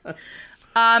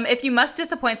 If you must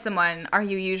disappoint someone, are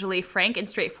you usually frank and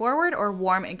straightforward or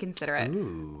warm and considerate?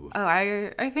 Ooh. Oh,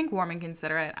 I think warm and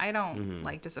considerate. I don't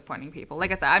like disappointing people.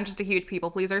 Like I said, I'm just a huge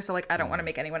people pleaser, so like I don't want to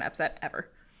make anyone upset ever.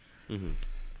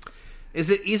 Is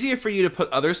it easier for you to put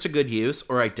others to good use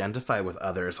or identify with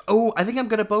others? Oh, I think I'm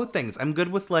good at both things. I'm good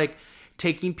with like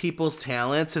taking people's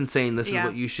talents and saying this is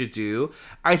what you should do.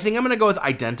 I think I'm going to go with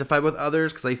identify with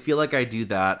others because I feel like I do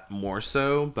that more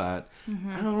so, but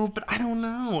I don't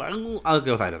know. I'll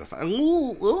go with identify.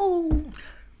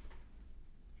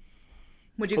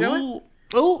 Would you go with?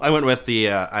 Oh, I went with the,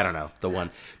 I don't know,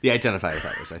 the identify with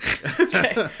others, I think.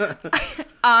 Okay.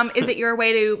 Is it your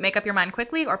way to make up your mind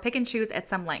quickly or pick and choose at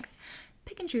some length?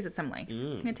 Pick and choose at some length.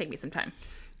 It's going to take me some time.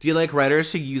 Do you like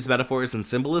writers who use metaphors and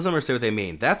symbolism or say what they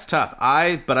mean? That's tough.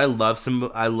 I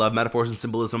love metaphors and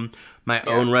symbolism. My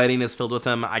own writing is filled with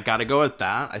them. I gotta go with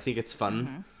that. I think it's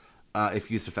fun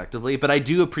if used effectively. But I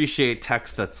do appreciate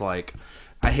text that's like,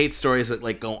 I hate stories that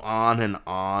like go on and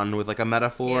on with like a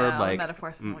metaphor. Yeah, like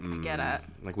metaphors. I get it.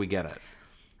 Like we get it.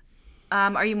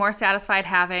 Are you more satisfied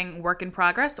having work in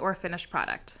progress or finished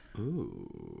product?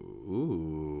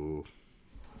 Ooh.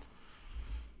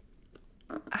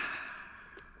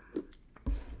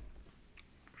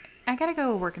 I gotta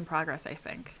go work in progress, I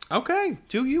think. Okay.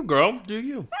 Do you, girl. Do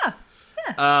you.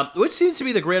 Yeah. Which seems to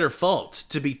be the greater fault?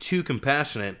 To be too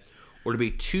compassionate or to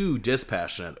be too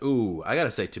dispassionate? Ooh, I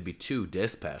gotta say to be too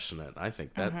dispassionate. I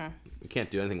think that we can't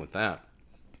do anything with that.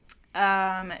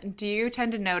 Do you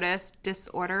tend to notice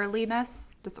disorderliness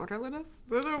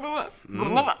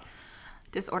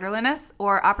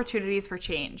or opportunities for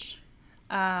change?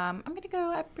 I'm gonna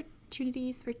go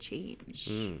opportunities for change.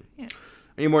 Yeah.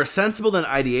 Are you more sensible than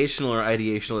ideational or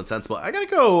ideational and sensible? I gotta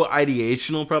go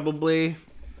ideational probably.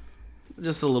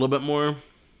 Just a little bit more.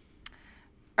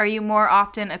 Are you more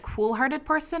often a cool-hearted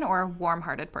person or a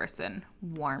warm-hearted person?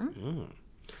 Warm.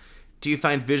 Do you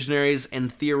find visionaries and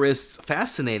theorists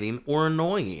fascinating or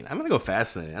annoying? I'm going to go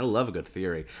fascinating. I love a good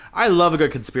theory. I love a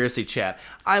good conspiracy chat.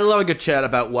 I love a good chat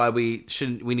about why we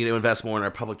need to invest more in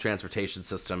our public transportation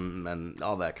system and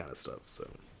all that kind of stuff. So,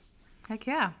 heck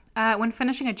yeah. When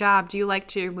finishing a job, do you like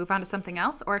to move on to something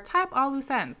else or tie up all loose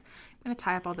ends? I'm going to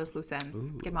tie up all those loose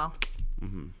ends. Get them all.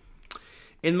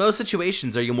 In most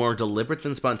situations, are you more deliberate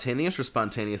than spontaneous or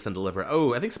spontaneous than deliberate?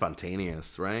 Oh, I think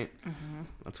spontaneous, right?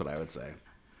 That's what I would say.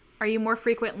 Are you more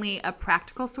frequently a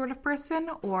practical sort of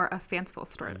person or a fanciful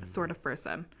sort of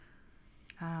person?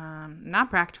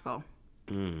 Not practical.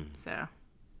 So,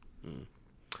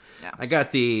 yeah. I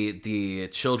got the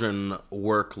children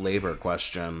work labor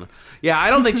question. Yeah,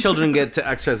 I don't think children get to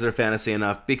exercise their fantasy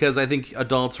enough because I think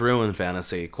adults ruin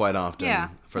fantasy quite often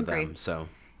for them. So,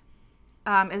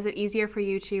 is it easier for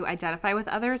you to identify with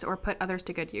others or put others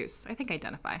to good use? I think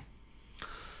identify.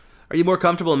 Are you more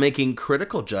comfortable in making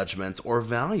critical judgments or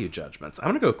value judgments? I'm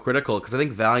going to go critical because I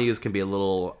think values can be a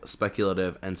little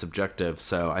speculative and subjective.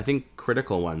 So I think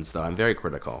critical ones, though. I'm very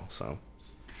critical. So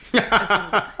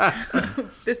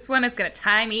this one is going to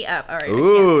tie me up. All right.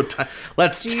 Ooh,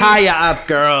 let's tie you up,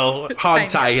 girl. Hog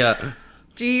tie you.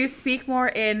 Do you speak more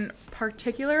in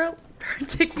particulars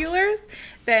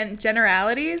than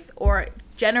generalities or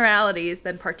generalities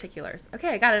than particulars? Okay,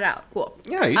 I got it out. Cool.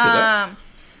 Yeah, you did it.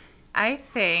 I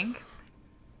think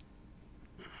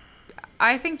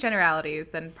generalities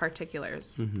than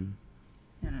particulars.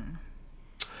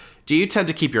 Do you tend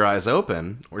to keep your eyes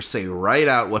open or say right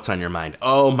out what's on your mind?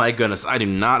 Oh my goodness, I do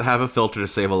not have a filter to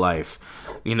save a life.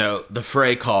 You know, the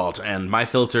fray called and my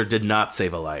filter did not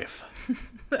save a life.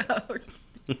 That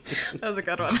was a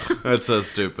good one. That's so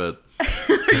stupid.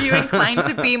 Are you inclined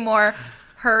to be more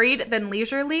hurried than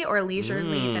leisurely or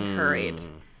leisurely than hurried?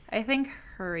 I think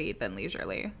hurried than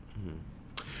leisurely.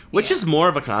 Which is more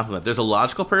of a compliment? There's a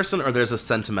logical person or there's a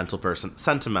sentimental person?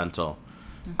 Sentimental.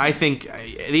 I think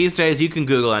these days you can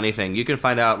Google anything. You can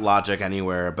find out logic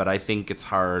anywhere, but I think it's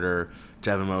harder to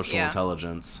have emotional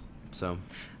intelligence. So,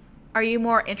 are you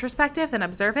more introspective than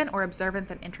observant or observant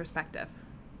than introspective?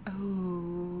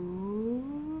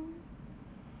 Ooh.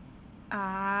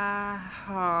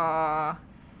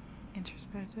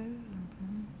 Introspective.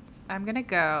 I'm going to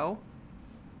go.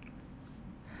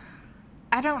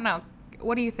 I don't know.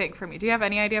 What do you think for me? Do you have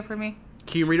any idea for me?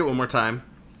 Can you read it one more time?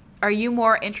 Are you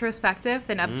more introspective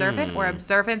than observant or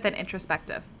observant than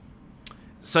introspective?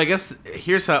 So I guess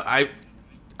here's how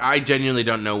I genuinely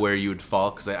don't know where you would fall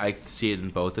because I see it in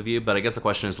both of you. But I guess the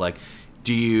question is like,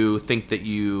 do you think that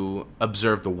you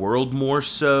observe the world more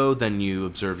so than you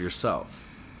observe yourself?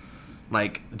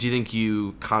 Like, do you think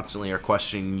you constantly are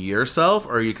questioning yourself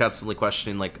or are you constantly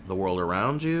questioning like the world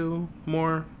around you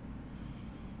more?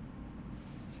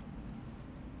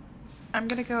 I'm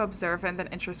going to go observant than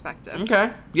introspective.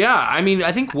 Okay. Yeah. I mean,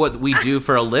 I think what we do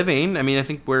for a living, I mean, I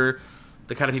think we're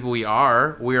the kind of people we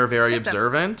are. We are very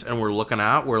observant and we're looking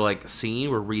out. We're like seeing,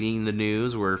 we're reading the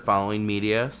news, we're following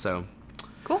media. So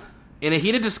cool. In a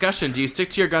heated discussion, do you stick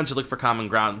to your guns or look for common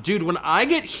ground? Dude, when I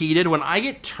get heated, when I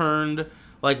get turned,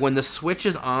 like when the switch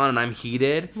is on and I'm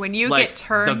heated. When you get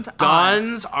turned the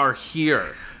guns are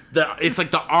here. It's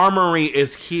like the armory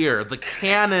is here. The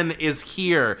cannon is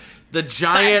here. The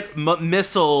giant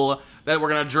missile that we're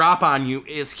going to drop on you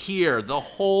is here. The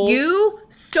whole... You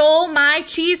stole my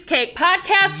cheesecake.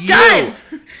 Podcast done.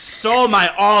 You stole my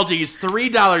Aldi's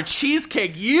 $3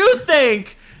 cheesecake. You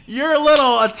think Your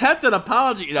little attempted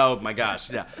apology. Oh my gosh,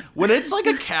 yeah. When it's like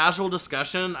a casual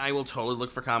discussion, I will totally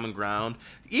look for common ground.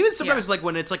 Even sometimes, like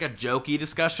when it's like a jokey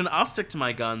discussion, I'll stick to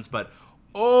my guns. But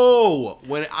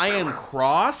when I am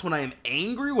cross, when I am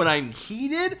angry, when I'm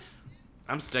heated,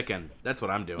 I'm sticking. That's what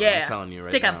I'm doing. Yeah, I'm telling you right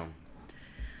stick 'em.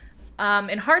 now.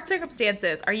 In hard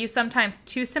circumstances, are you sometimes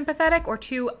too sympathetic or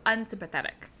too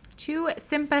unsympathetic? Too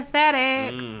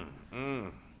sympathetic.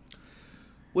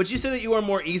 Would you say that you are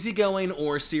more easygoing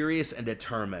or serious and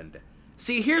determined?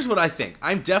 See, here's what I think.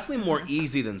 I'm definitely more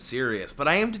easy than serious, but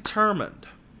I am determined.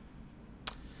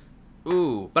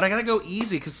 Ooh, but I gotta go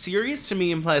easy, because serious to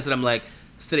me implies that I'm like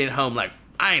sitting at home like,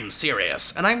 I'm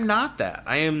serious. And I'm not that.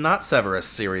 I am not Severus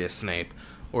Serious Snape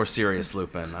or Sirius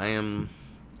Lupin. I am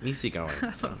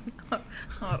easygoing. So.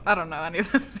 I don't know any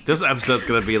of this. This episode's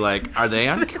gonna be like, are they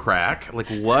on crack? Like,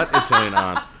 what is going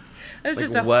on? There's Like,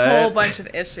 just a what? whole bunch of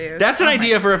issues. That's an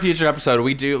idea for a future episode.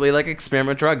 We like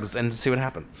experiment drugs and see what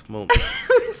happens. Well,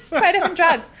 Just try different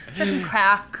drugs. Try some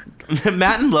crack.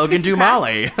 Matt and Logan do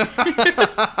Molly.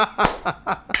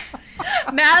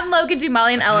 Matt and Logan do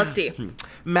Molly and LSD.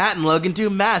 Matt and Logan do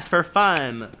meth for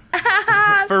fun,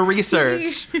 for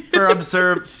research,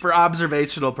 for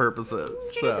observational purposes.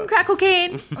 You do some crack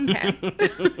cocaine. Okay.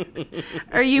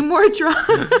 Are you more drunk?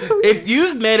 If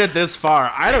you've made it this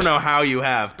far, I don't know how you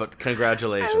have, but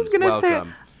congratulations. I was gonna Welcome.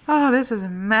 say, oh, this is a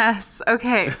mess.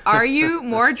 Okay. Are you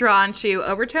more drawn to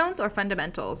overtones or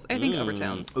fundamentals? I think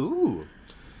overtones. Ooh.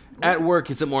 At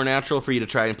work, is it more natural for you to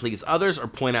try and please others or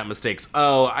point out mistakes?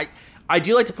 Oh, I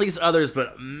do like to please others,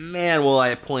 but man, will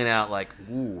I point out like,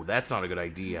 ooh, that's not a good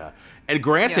idea. And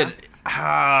granted,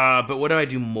 but what do I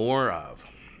do more of?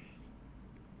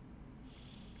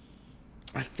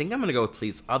 I think I'm going to go with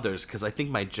please others, because I think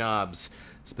my jobs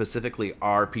specifically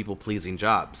are people-pleasing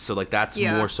jobs. So like that's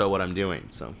more so what I'm doing.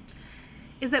 So,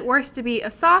 is it worse to be a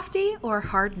softie or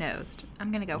hard-nosed?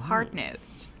 I'm going to go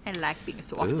hard-nosed. I like being a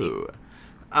softie. ooh.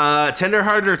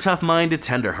 Tender-hearted or tough-minded?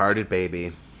 Tender-hearted,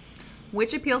 baby.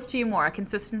 Which appeals to you more, a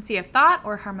consistency of thought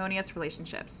or harmonious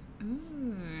relationships?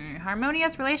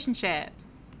 Harmonious relationships.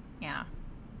 Yeah.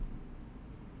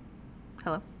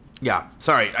 Hello? Yeah,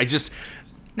 sorry. No,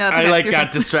 that's okay. I You're got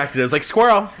fine. distracted. I was like,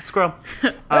 squirrel.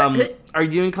 Are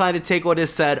you inclined to take what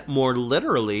is said more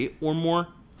literally or more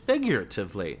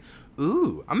figuratively?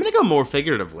 Ooh, I'm gonna go more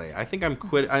figuratively. I think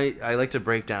I like to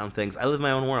break down things. I live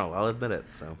my own world. I'll admit it.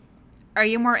 So. Are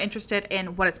you more interested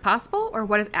in what is possible or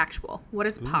what is actual? What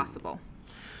is possible?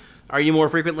 Are you more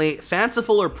frequently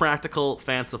fanciful or practical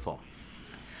fanciful?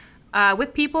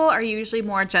 With people, are you usually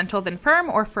more gentle than firm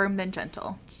or firm than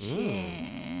gentle?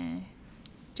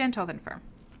 Gentle than firm.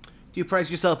 Do you prize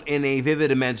yourself in a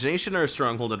vivid imagination or a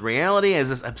stronghold in reality? As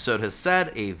this episode has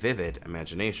said, a vivid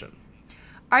imagination.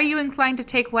 Are you inclined to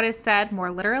take what is said more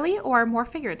literally or more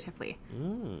figuratively?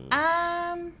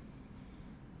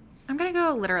 I'm going to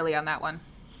go literally on that one.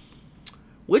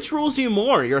 Which rules you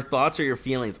more, your thoughts or your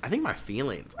feelings? I think my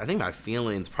feelings.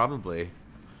 Probably.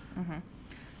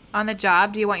 On the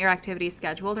job, do you want your activities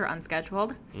scheduled or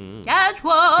unscheduled?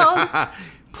 Scheduled!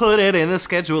 Put it in the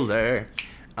scheduler.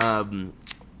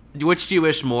 Which do you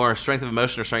wish more, strength of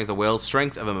emotion or strength of will?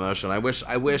 Strength of emotion. I wish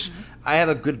I have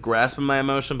a good grasp of my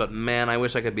emotion, but man, I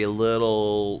wish I could be a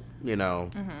little,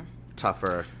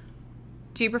 tougher.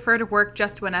 Do you prefer to work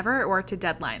just whenever or to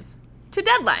deadlines? To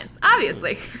deadlines,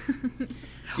 obviously. Do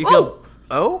you feel...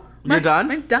 You're done?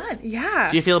 Mine's done, yeah.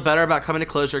 Do you feel better about coming to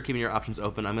closure or keeping your options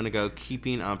open? I'm going to go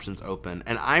keeping options open.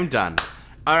 And I'm done.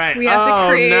 All right. We have to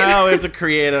create... no, we have to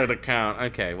create an account.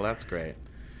 Okay, well, that's great.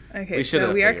 Okay,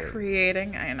 so we are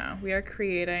creating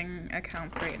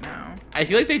accounts right now. I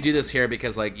feel like they do this here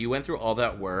because, like, you went through all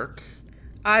that work.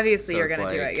 Obviously, you're going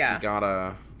to do it, yeah. You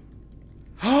gotta...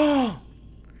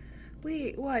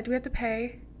 Wait, what? Do we have to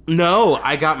pay? No,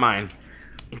 I got mine.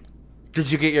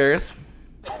 Did you get yours?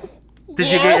 Did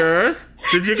you get yours?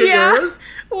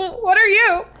 Well, what are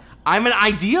you? I'm an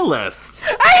idealist.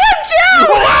 I am too!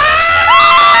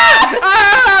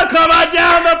 Come on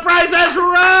down, the price is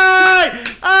right!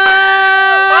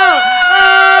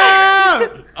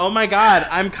 Oh my god,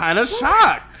 I'm kind of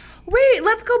shocked. Wait,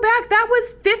 let's go back. That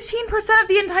was 15% of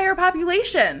the entire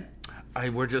population.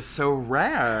 We're just so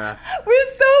rare.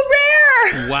 We're so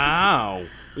rare! Wow,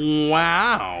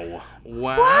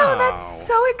 that's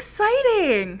so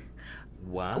exciting.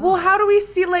 Wow. Well, how do we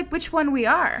see, which one we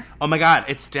are? Oh my god,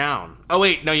 it's down. Oh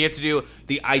wait, no, you have to do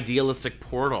the idealistic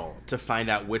portal to find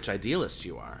out which idealist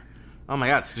you are. Oh my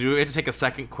god, so do we have to take a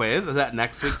second quiz? Is that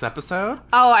next week's episode?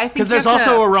 Oh, I think because there's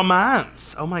also a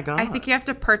romance. Oh my god. I think you have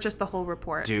to purchase the whole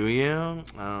report. Do you?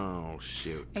 Oh,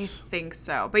 shoot. I think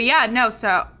so. But yeah, no,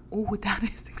 so... Ooh, that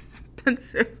is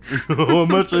expensive. How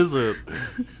much is it?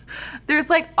 There's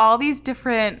like all these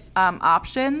different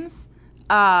options.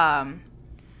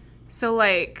 So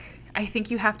like I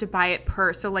think you have to buy it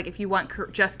per. So like if you want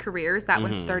just careers, that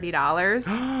one's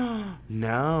 $30.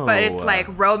 No. But it's like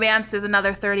romance is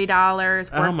another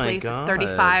 $30. Workplace is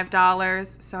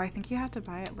 $35. So I think you have to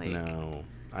buy it like. No,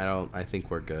 I don't. I think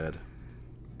we're good.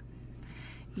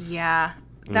 Yeah,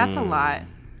 that's a lot.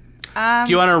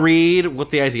 Do you want to read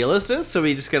what the idealist is so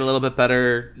we just get a little bit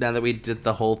better now that we did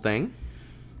the whole thing?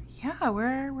 Yeah,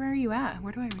 where are you at?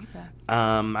 Where do I read this?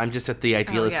 I'm just at the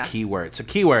idealist keywords. So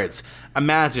keywords: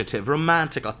 imaginative,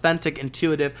 romantic, authentic,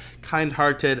 intuitive,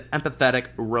 kind-hearted, empathetic,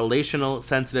 relational,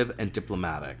 sensitive, and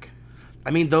diplomatic.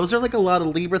 I mean, those are like a lot of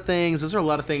Libra things. Those are a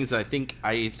lot of things that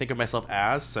I think of myself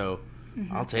as, so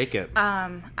I'll take it.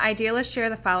 Idealists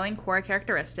share the following core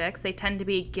characteristics. They tend to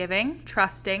be giving,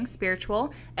 trusting,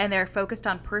 spiritual, and they're focused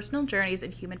on personal journeys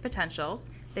and human potentials.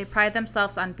 They pride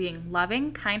themselves on being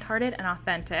loving, kind-hearted, and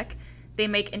authentic. They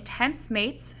make intense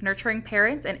mates, nurturing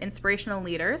parents, and inspirational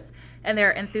leaders. And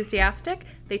they're enthusiastic.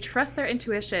 They trust their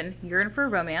intuition, yearn for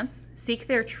romance, seek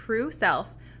their true self,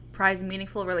 prize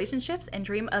meaningful relationships, and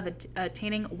dream of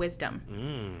attaining wisdom.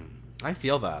 I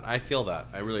feel that.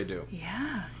 I really do.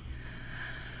 Yeah.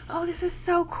 Oh, this is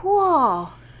so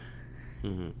cool.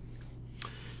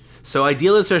 So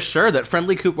idealists are sure that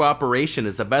friendly cooperation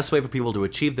is the best way for people to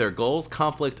achieve their goals.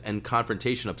 Conflict and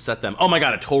confrontation upset them. Oh my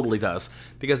God, it totally does.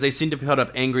 Because they seem to put up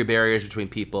angry barriers between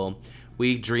people.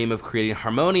 We dream of creating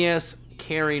harmonious,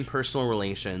 caring, personal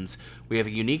relations. We have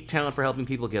a unique talent for helping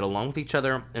people get along with each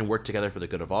other and work together for the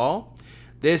good of all.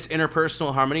 This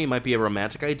interpersonal harmony might be a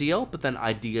romantic ideal, but then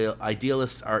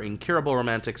idealists are incurable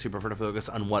romantics who prefer to focus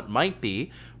on what might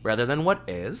be rather than what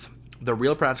is. The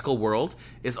real practical world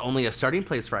is only a starting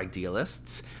place for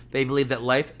idealists. They believe that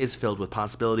life is filled with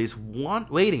possibilities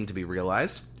waiting to be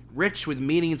realized, rich with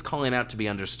meanings calling out to be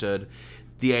understood.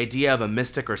 The idea of a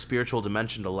mystic or spiritual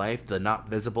dimension to life, the not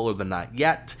visible or the not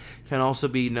yet, can also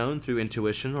be known through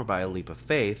intuition or by a leap of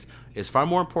faith, is far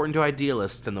more important to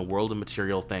idealists than the world of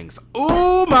material things.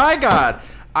 Oh my God!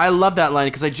 I love that line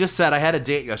because I just said I had a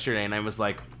date yesterday and I was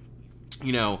like,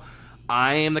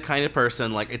 I am the kind of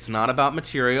person, like, it's not about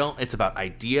material, it's about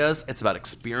ideas, it's about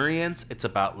experience, it's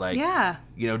about, like,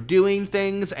 doing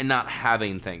things and not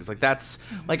having things. Like, that's,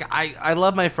 like, I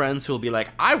love my friends who will be like,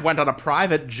 I went on a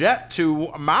private jet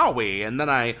to Maui, and then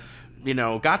I,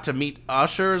 got to meet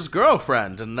Usher's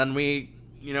girlfriend, and then we,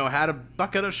 had a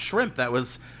bucket of shrimp that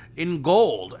was in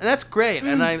gold. And that's great,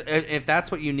 and if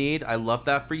that's what you need, I love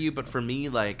that for you, but for me,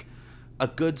 like, a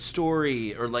good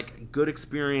story or like good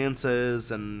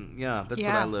experiences, and that's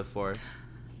what I live for.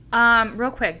 Real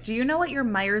quick, do you know what your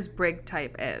Myers-Briggs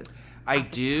type is? I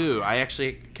do. I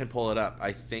actually can pull it up.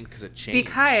 I think because it changed.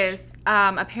 Because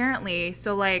apparently,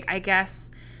 so like I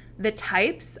guess the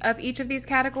types of each of these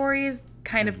categories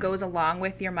kind of goes along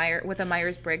with your a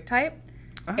Myers-Briggs type,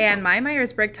 and my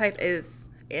Myers-Briggs type is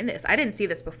in this. I didn't see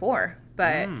this before,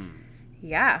 but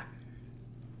yeah.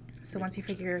 So once you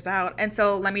figure yours out. And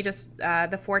so let me just,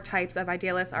 the 4 types of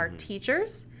idealists are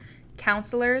teachers,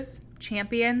 counselors,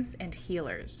 champions, and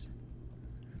healers.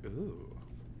 Ooh.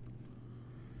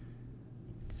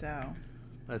 So.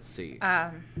 Let's see.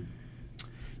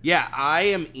 Yeah, I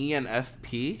am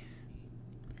ENFP.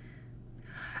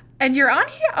 And you're on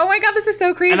here? Oh my God, this is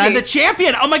so crazy. And I'm the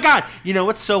champion. Oh my God. You know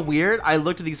what's so weird? I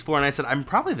looked at these 4 and I said, I'm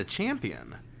probably the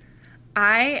champion.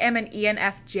 I am an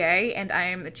ENFJ and I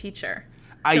am the teacher.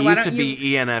 I used to be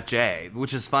ENFJ,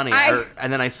 which is funny.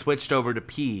 And then I switched over to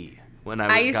P when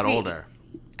I got older.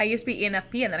 I used to be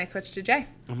ENFP, and then I switched to J.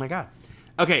 Oh, my God.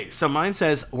 Okay, so mine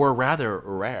says we're rather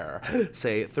rare,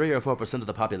 say 3 or 4% of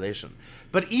the population.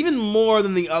 But even more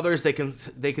than the others, they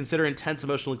consider intense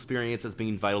emotional experience as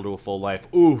being vital to a full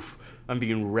life. Oof, I'm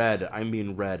being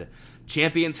read.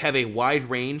 Champions have a wide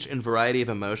range and variety of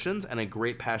emotions and a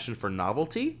great passion for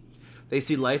novelty. They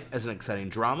see life as an exciting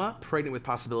drama, pregnant with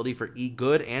possibility for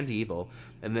good and evil,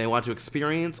 and they want to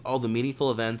experience all the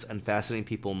meaningful events and fascinating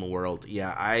people in the world.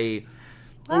 Yeah, I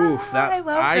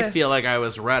feel like I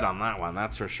was read on that one,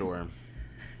 that's for sure.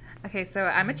 Okay, so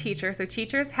I'm a teacher. So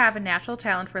teachers have a natural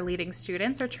talent for leading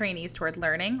students or trainees toward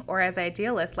learning, or as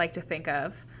idealists like to think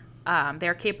of, they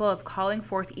are capable of calling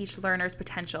forth each learner's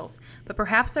potentials, but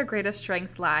perhaps their greatest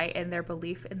strengths lie in their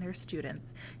belief in their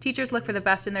students. Teachers look for the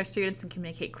best in their students and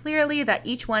communicate clearly that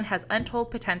each one has untold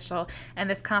potential, and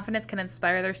this confidence can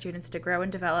inspire their students to grow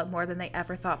and develop more than they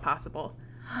ever thought possible.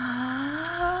 Oh,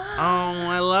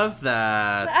 I love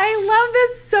that. I love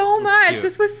this so much.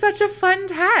 This was such a fun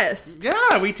test.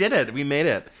 Yeah, we did it. We made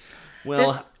it.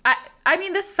 Well, I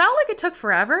mean, this felt like it took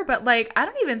forever, but like, I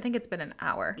don't even think it's been an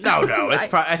hour. No, it's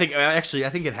probably. I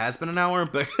think it has been an hour,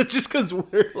 but just because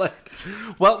we're like,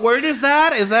 what word is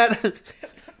that? Is that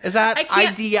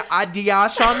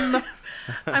ideation?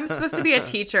 I'm supposed to be a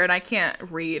teacher and I can't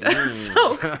read.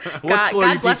 So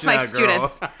God bless my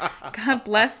students. God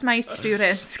bless my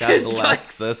students. God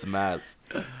bless this mess.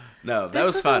 No, that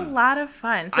was fun. This was a lot of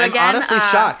fun. So I'm again, honestly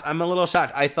shocked. I'm a little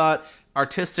shocked. I thought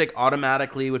artistic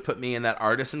automatically would put me in that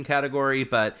artisan category,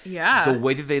 but the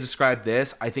way that they describe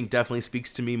this, I think definitely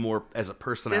speaks to me more as a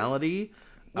personality.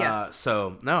 Yes.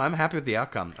 So no, I'm happy with the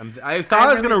outcome. I thought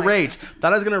I was gonna rage.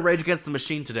 Thought I was gonna rage against the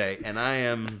machine today, and I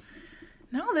am.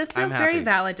 No, this feels very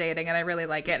validating, and I really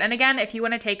like it. And again, if you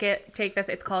want to take this,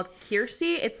 it's called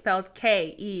Keirsey. It's spelled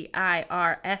Keirsey,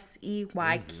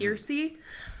 Keirsey.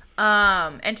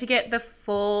 And to get the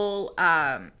full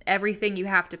everything, you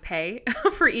have to pay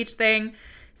for each thing.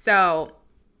 So,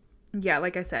 yeah,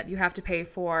 like I said, you have to pay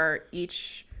for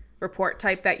each report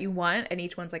type that you want, and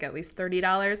each one's like at least $30.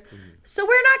 So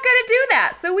we're not gonna do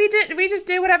that. So we just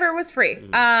did whatever was free.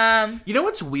 You know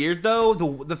what's weird though?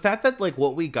 The fact that like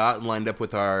what we got lined up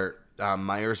with our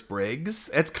Myers-Briggs,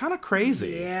 it's kind of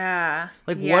crazy. Yeah.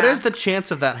 What is the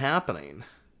chance of that happening?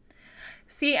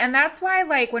 See, and that's why,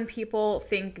 like, when people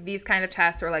think these kind of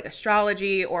tests or like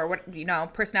astrology or what,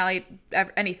 personality,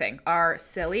 anything are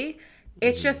silly,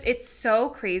 it's just, it's so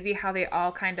crazy how they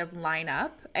all kind of line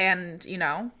up and,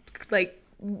 like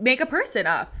make a person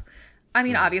up. I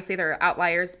mean, obviously there are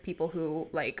outliers, people who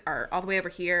like are all the way over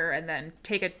here and then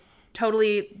take a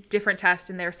totally different test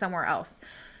and they're somewhere else.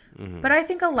 But I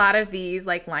think a lot of these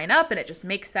like line up and it just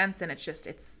makes sense and it's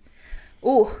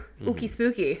ooky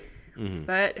spooky.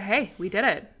 But hey, we did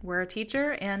it. We're a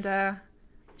teacher and a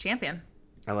champion.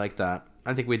 I like that.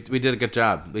 I think we did a good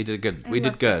job. We did good. We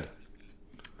did good.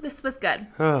 This was good.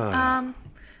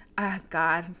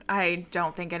 God, I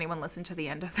don't think anyone listened to the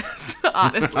end of this,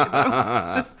 honestly,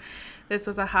 though. This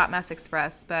was a hot mess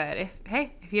express, but if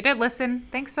you did listen,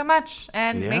 thanks so much.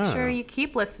 And make sure you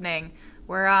keep listening.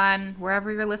 We're on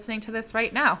wherever you're listening to this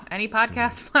right now. Any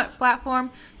podcast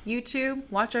platform, YouTube,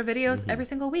 watch our videos every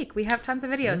single week. We have tons of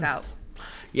videos out.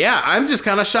 Yeah, I'm just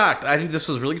kind of shocked. I think this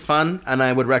was really fun, and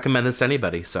I would recommend this to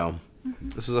anybody. So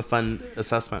this was a fun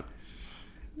assessment.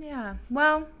 Yeah,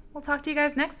 well, we'll talk to you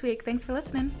guys next week. Thanks for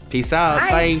listening. Peace out.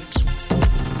 Bye.